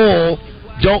in oil,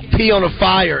 don't pee on a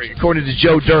fire, according to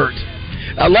Joe Dirt.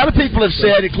 A lot of people have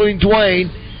said, including Dwayne,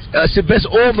 said best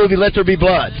oil movie, Let There Be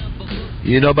Blood.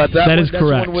 You know about that? That is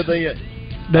correct.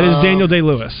 That is Daniel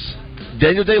Day-Lewis.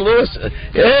 Daniel Day-Lewis.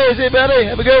 Hey, buddy.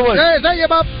 Have a good one. Hey, thank you,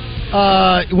 Bob.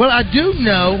 Well, I do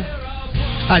know.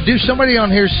 Somebody on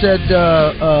here said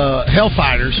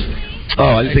Hellfighters.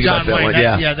 Oh, I didn't think about that Wayne.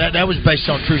 one. Yeah, that was based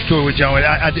on a true story with John Wayne.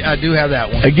 I do have that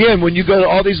one. Again, when you go to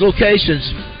all these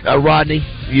locations, Rodney,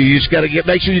 you just got to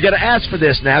make sure you got to ask for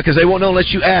this now, because they won't know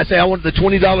unless you ask. Hey, I want the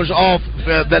 $20 off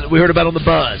that we heard about on the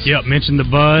Buzz. Yep, mention the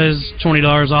Buzz.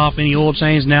 $20 off any oil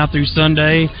change now through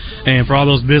Sunday. And for all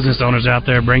those business owners out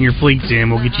there, bring your fleets in.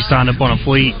 We'll get you signed up on a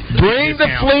fleet. Bring the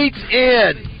fleets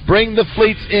in. Bring the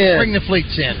fleets in. Bring the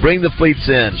fleets in. Bring the fleets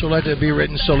in. So let it be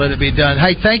written, so let it be done.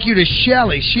 Hey, thank you to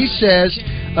Shelley. She says,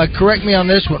 correct me on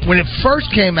this one, when it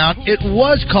first came out, it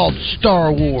was called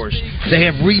Star Wars. They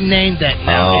have renamed that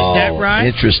now. Oh, is that right?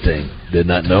 Interesting. Did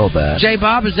not know that. J.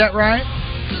 Bob, is that right?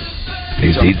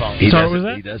 He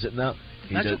doesn't know.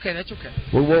 That's okay.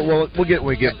 We'll get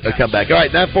when we come back. All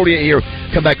right, 9:48 here.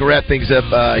 Come back and wrap things up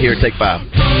here at Take 5.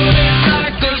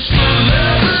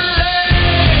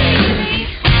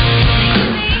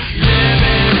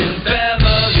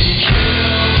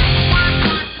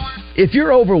 If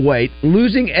you're overweight,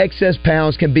 losing excess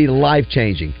pounds can be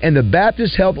life-changing, and the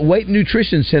Baptist Health Weight and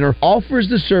Nutrition Center offers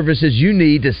the services you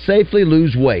need to safely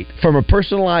lose weight. From a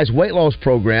personalized weight loss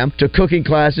program to cooking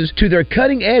classes to their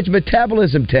cutting-edge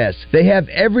metabolism tests, they have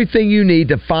everything you need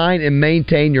to find and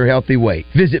maintain your healthy weight.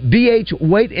 Visit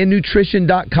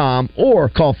bhweightandnutrition.com or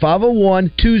call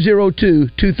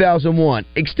 501-202-2001,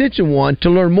 extension 1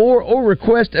 to learn more or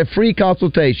request a free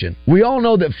consultation. We all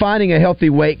know that finding a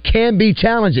healthy weight can be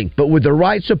challenging, but with the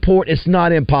right support, it's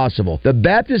not impossible. The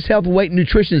Baptist Health Weight and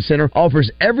Nutrition Center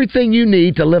offers everything you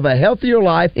need to live a healthier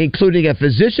life, including a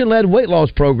physician-led weight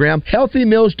loss program, healthy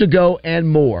meals to go, and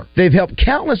more. They've helped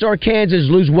countless Arkansans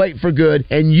lose weight for good,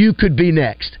 and you could be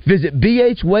next. Visit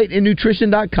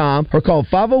bhweightandnutrition.com or call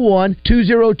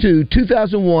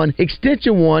 501-202-2001,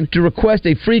 extension 1 to request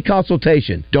a free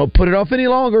consultation. Don't put it off any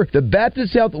longer. The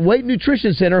Baptist Health Weight and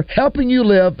Nutrition Center, helping you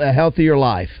live a healthier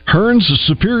life. Hearn's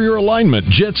Superior Alignment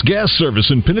Jets Gas Gas Service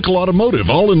and Pinnacle Automotive,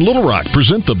 all in Little Rock,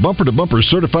 present the Bumper to Bumper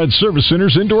Certified Service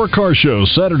Center's Indoor Car Show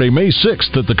Saturday, May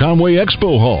 6th at the Conway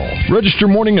Expo Hall. Register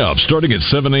morning of starting at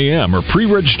 7 a.m. or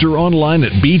pre-register online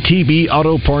at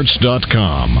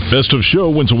btbautoparts.com. Best of Show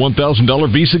wins a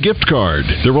 $1,000 Visa gift card.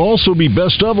 There will also be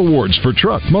Best of Awards for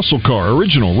truck, muscle car,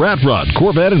 original, rat rod,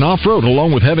 Corvette, and off-road,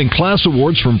 along with having class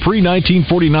awards from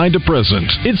pre-1949 to present.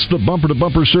 It's the Bumper to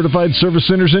Bumper Certified Service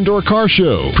Center's Indoor Car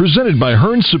Show, presented by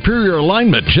Hearns Superior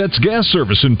Alignment, Jets Gas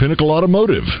Service, and Pinnacle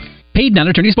Automotive. Paid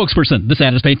non-attorney spokesperson. This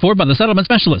ad is paid for by the settlement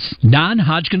specialist.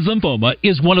 Non-Hodgkin's lymphoma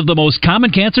is one of the most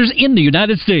common cancers in the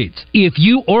United States. If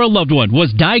you or a loved one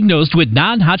was diagnosed with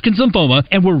non-Hodgkin's lymphoma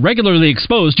and were regularly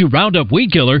exposed to Roundup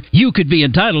Weed Killer, you could be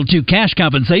entitled to cash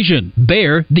compensation.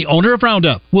 Bayer, the owner of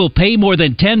Roundup, will pay more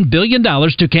than $10 billion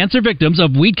to cancer victims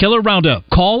of Weed Killer Roundup.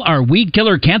 Call our Weed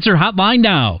Killer Cancer Hotline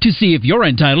now to see if you're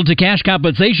entitled to cash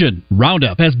compensation.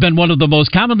 Roundup has been one of the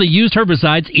most commonly used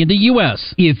herbicides in the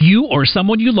U.S. If you or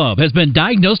someone you love has been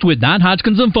diagnosed with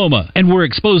non-Hodgkin's lymphoma and were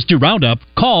exposed to Roundup,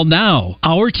 call now.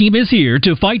 Our team is here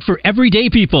to fight for everyday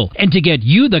people and to get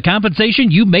you the compensation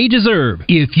you may deserve.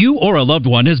 If you or a loved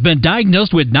one has been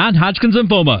diagnosed with non-Hodgkin's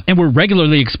lymphoma and were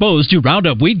regularly exposed to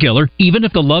Roundup Weed Killer, even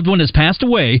if the loved one has passed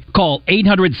away, call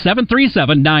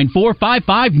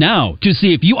 800-737-9455 now to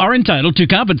see if you are entitled to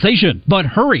compensation. But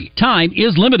hurry, time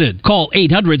is limited. Call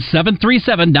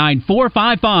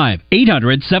 800-737-9455.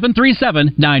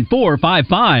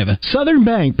 800-737-9455. Southern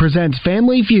Bank presents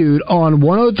Family Feud on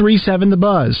 103.7 The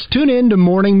Buzz. Tune in to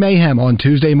Morning Mayhem on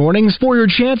Tuesday mornings for your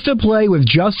chance to play with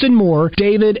Justin Moore,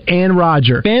 David, and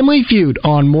Roger. Family Feud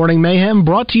on Morning Mayhem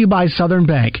brought to you by Southern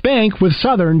Bank.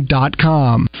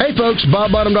 Bankwithsouthern.com. Hey folks,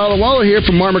 Bob Bottom Dollar Waller here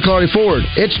from Mark McClarty Ford.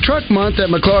 It's Truck Month at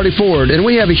McClarty Ford, and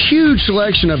we have a huge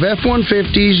selection of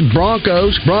F-150s,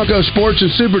 Broncos, Bronco Sports,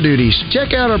 and Super Duties.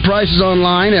 Check out our prices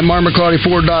online at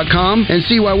markmcclartyford.com and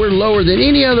see why we're lower than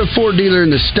any other Ford dealer in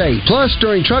the state. Plus,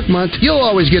 during Truck Month, you'll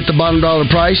always get the bottom dollar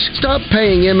price. Stop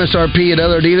paying MSRP at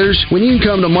other dealers when you can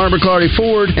come to Mark McClarty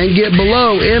Ford and get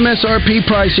below MSRP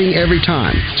pricing every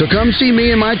time. So come see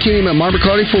me and my team at Mark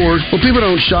McClarty Ford. Well, people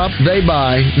don't shop, they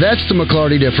buy. That's the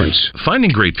McClarty difference. Finding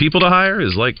great people to hire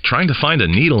is like trying to find a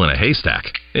needle in a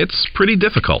haystack. It's pretty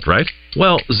difficult, right?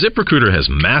 Well, ZipRecruiter has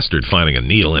mastered finding a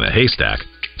needle in a haystack,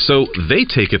 so they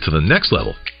take it to the next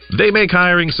level. They make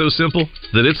hiring so simple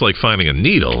that it's like finding a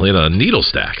needle in a needle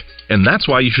stack. And that's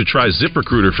why you should try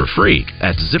ZipRecruiter for free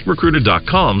at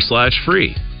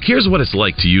ZipRecruiter.com/free. Here's what it's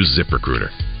like to use ZipRecruiter.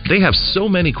 They have so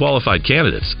many qualified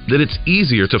candidates that it's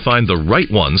easier to find the right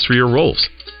ones for your roles.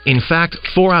 In fact,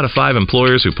 4 out of 5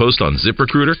 employers who post on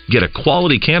ZipRecruiter get a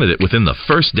quality candidate within the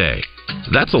first day.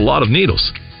 That's a lot of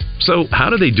needles. So how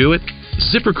do they do it?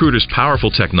 ZipRecruiter's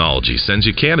powerful technology sends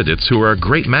you candidates who are a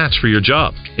great match for your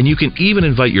job, and you can even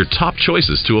invite your top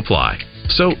choices to apply.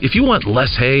 So if you want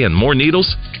less hay and more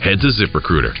needles, head to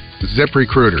ZipRecruiter.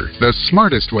 ZipRecruiter, the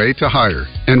smartest way to hire.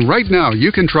 And right now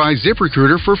you can try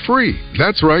ZipRecruiter for free.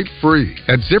 That's right, free.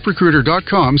 At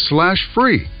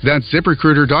ZipRecruiter.com/free. That's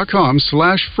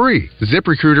ZipRecruiter.com/free.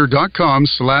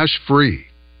 ZipRecruiter.com/free.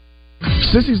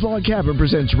 Sissy's Log Cabin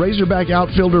presents Razorback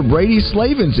outfielder Brady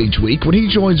Slavens each week when he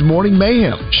joins Morning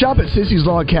Mayhem. Shop at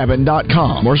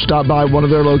sissyslogcabin.com or stop by one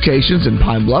of their locations in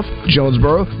Pine Bluff,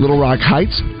 Jonesboro, Little Rock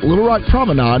Heights, Little Rock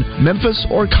Promenade, Memphis,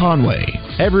 or Conway.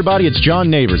 Hey everybody, it's John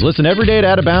Neighbors. Listen every day at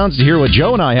Out of Bounds to hear what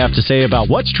Joe and I have to say about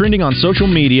what's trending on social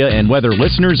media and whether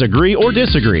listeners agree or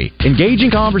disagree.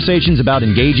 Engaging conversations about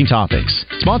engaging topics.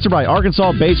 Sponsored by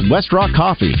Arkansas-based West Rock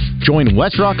Coffee. Join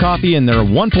West Rock Coffee and their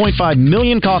 1.5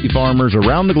 million coffee farmers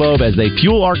around the globe as they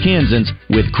fuel Arkansans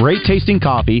with great tasting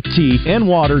coffee, tea, and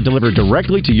water delivered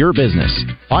directly to your business.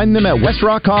 Find them at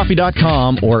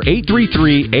westrockcoffee.com or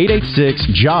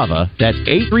 833-886-JAVA. That's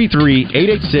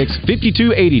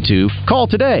 833-886-5282. Call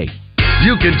today.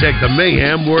 You can take the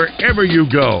Mayhem wherever you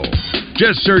go.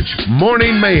 Just search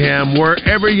Morning Mayhem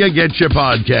wherever you get your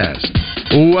podcast.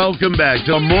 Welcome back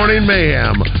to Morning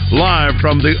Mayhem, live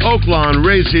from the Oaklawn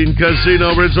Racing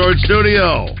Casino Resort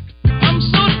Studio. I'm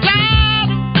so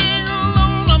tired of being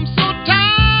alone. I'm so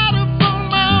tired of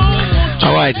alone.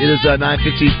 All right, it is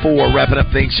 9:54. Wrapping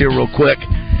up things here real quick.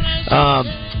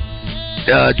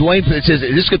 Dwayne says,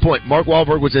 this is a good point. Mark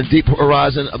Wahlberg was in Deep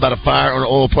Horizon about a fire on an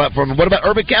oil platform. What about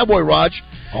Urban Cowboy, Raj?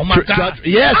 Oh, my God.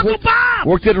 Yes. Uncle Bob!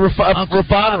 Worked at a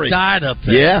refinery. Died up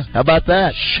there. Yeah, how about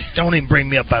that? Don't even bring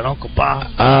me up about Uncle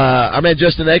Bob. Our man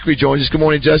Justin Acree joins us. Good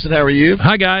morning, Justin. How are you?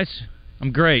 Hi, guys.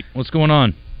 I'm great. What's going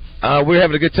on? We're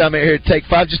having a good time out here at Take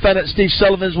 5. Just found out Steve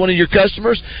Sullivan is one of your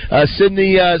customers.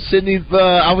 Sydney, I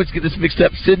always get this mixed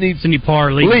up. Sydney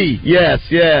Parr Lee. Yes.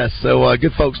 So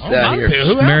good folks down here.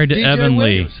 Married to Evan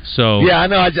Lee. So yeah, I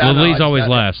know. Lee's always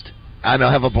last. I know.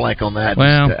 I have a blank on that.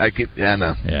 Well, I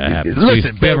know. Yeah, it happens.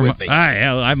 Listen, bear with me.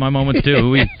 I have my moments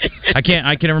too. I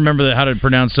can't remember how to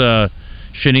pronounce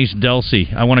Shanice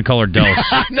Delsey. I want to call her Dels.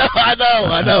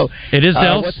 I know. It is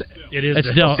Dels. It is.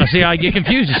 It's Dels. See, I get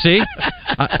confused. You see,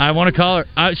 I want to call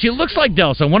her. She looks like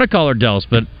Dels. I want to call her Dels,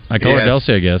 but I call her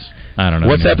Delsey, I guess. I don't know.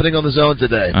 What's happening on the zone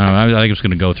today? I think it's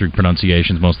going to go through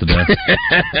pronunciations most of the day.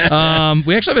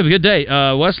 We actually have a good day.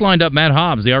 Wes lined up Matt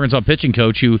Hobbs, the Arkansas pitching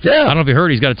coach, who, I don't know if you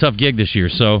heard, he's got a tough gig this year.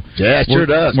 So yeah, sure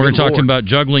does. We're going to talk to him about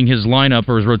juggling his lineup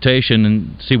or his rotation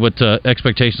and see what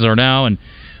expectations are now and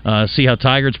see how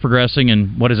Tiger's progressing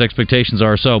and what his expectations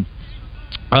are. So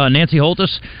Nancy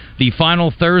Holtis, the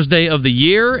final Thursday of the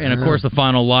year, and of course the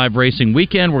final live racing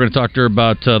weekend. We're going to talk to her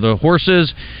about the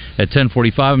horses at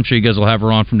 10:45. I'm sure you guys will have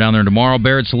her on from down there tomorrow.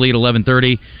 Barrett Salid,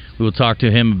 11:30. We will talk to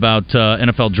him about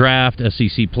NFL draft,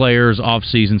 SEC players,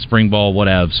 off-season, spring ball,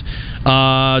 whatevs.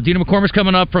 Dina McCormick's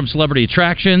coming up from Celebrity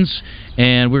Attractions,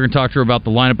 and we're going to talk to her about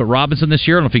the lineup at Robinson this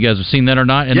year. I don't know if you guys have seen that or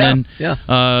not. And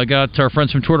got our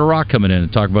friends from Tour de Rock coming in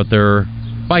and talk about their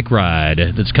bike ride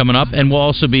that's coming up. And we'll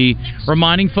also be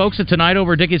reminding folks that tonight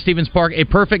over at Dickie Stevens Park, a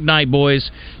perfect night,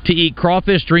 boys, to eat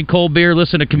crawfish, drink cold beer,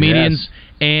 listen to comedians,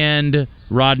 and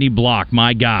Rodney Block,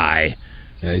 my guy.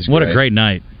 Yeah, what a great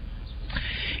night.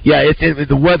 Yeah,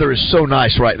 the weather is so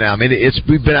nice right now. I mean,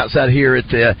 we've been outside here at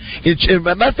the.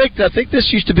 Matter of fact, I think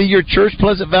this used to be your church,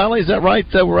 Pleasant Valley. Is that right?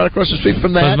 We're right across the street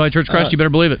from that. Pleasant Valley Church Christ. You better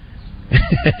believe it.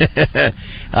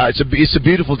 It's a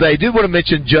beautiful day. I do want to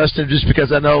mention Justin just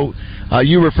because I know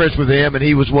you were friends with him and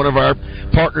he was one of our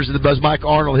partners in the Buzz. Mike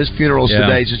Arnold, his funeral's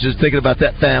today. So just thinking about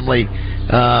that family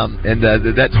and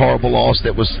that horrible loss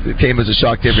that came as a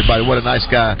shock to everybody. What a nice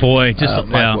guy, boy! Just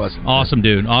Mike was. Awesome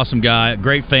dude, awesome guy,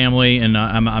 great family, and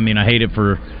I hate it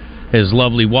for his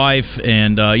lovely wife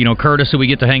and Curtis, who we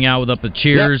get to hang out with up at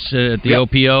Cheers at the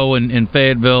OPO in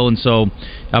Fayetteville, and so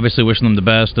obviously wishing them the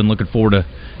best and looking forward to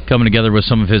coming together with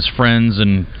some of his friends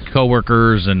and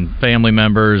coworkers and family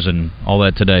members and all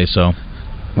that today. So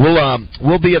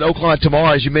we'll be at Oaklawn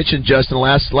tomorrow, as you mentioned, Justin.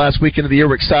 Last weekend of the year,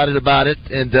 we're excited about it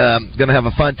and going to have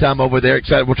a fun time over there.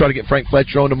 Excited. We'll try to get Frank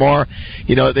Fletcher on tomorrow.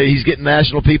 He's getting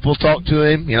national people talk to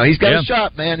him. He's got a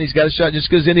shot, man. He's got a shot just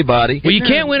because anybody. Well, you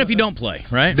can't win if you don't play,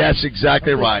 right? That's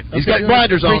exactly right. He's got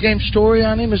blinders on. Pre-game story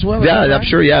on him as well. Yeah, I'm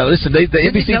sure. Yeah, listen, the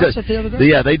NBC does.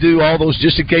 They do all those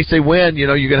just in case they win. You're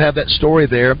going to have that story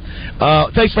there.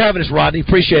 Thanks for having us, Rodney.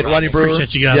 Appreciate it, Rodney Brewer.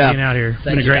 Appreciate you guys being out here. It's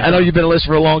been a great time. I know you've been a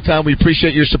listener for a long time. We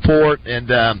appreciate your support and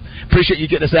appreciate you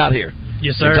getting us out here.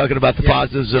 Yes, sir. And talking about the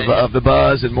positives of the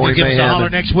Buzz and Morning Mayhem. Give us a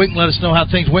holler next week and let us know how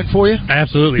things went for you.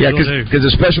 Absolutely. Yeah, because the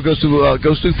special goes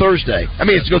through Thursday. I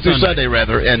mean, it's goes through Sunday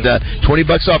rather, and $20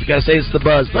 off. You got to say it's the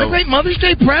Buzz. What a great Mother's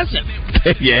Day present.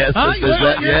 Yes.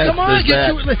 Come on,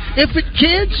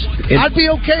 kids, I'd be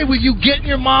okay with you getting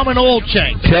your mom an oil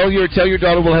change. Tell your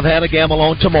daughter we'll have Hannah Gamble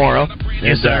on tomorrow.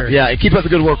 Yes, sir. And keep up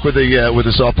the good work with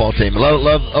the softball team. I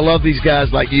love these guys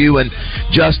like you and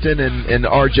Justin and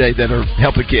RJ that are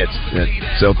helping kids.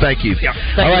 So thank you. Yeah,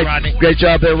 all right, Rodney. Great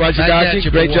job there, Roger Dodson.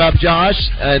 Great job, Josh.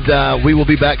 And we will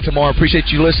be back tomorrow. Appreciate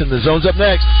you listening. The Zone's up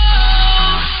next.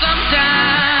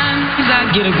 Sometimes I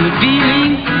get a good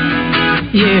feeling.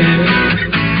 Yeah.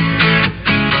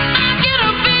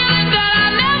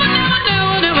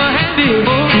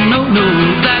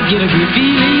 I get a good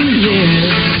feeling,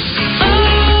 yeah.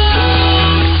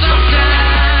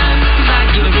 Sometimes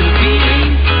I get a good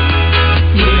feeling,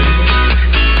 yeah.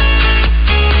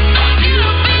 I get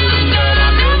a feeling that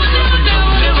I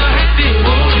never had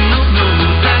before.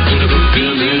 I get a good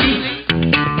feeling.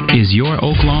 Is your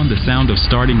Oaklawn the sound of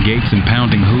starting gates and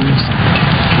pounding hooves?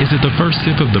 Is it the first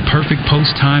sip of the perfect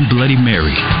post-time Bloody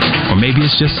Mary? Or maybe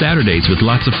it's just Saturdays with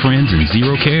lots of friends and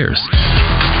zero cares?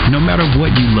 No matter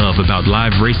what you love about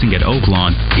live racing at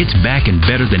Oaklawn, it's back and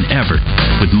better than ever.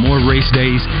 With more race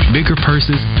days, bigger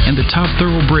purses, and the top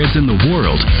thoroughbreds in the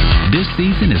world, this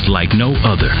season is like no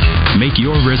other. Make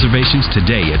your reservations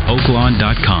today at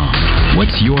Oaklawn.com.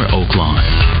 What's your Oaklawn?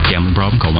 Gambling problem? Call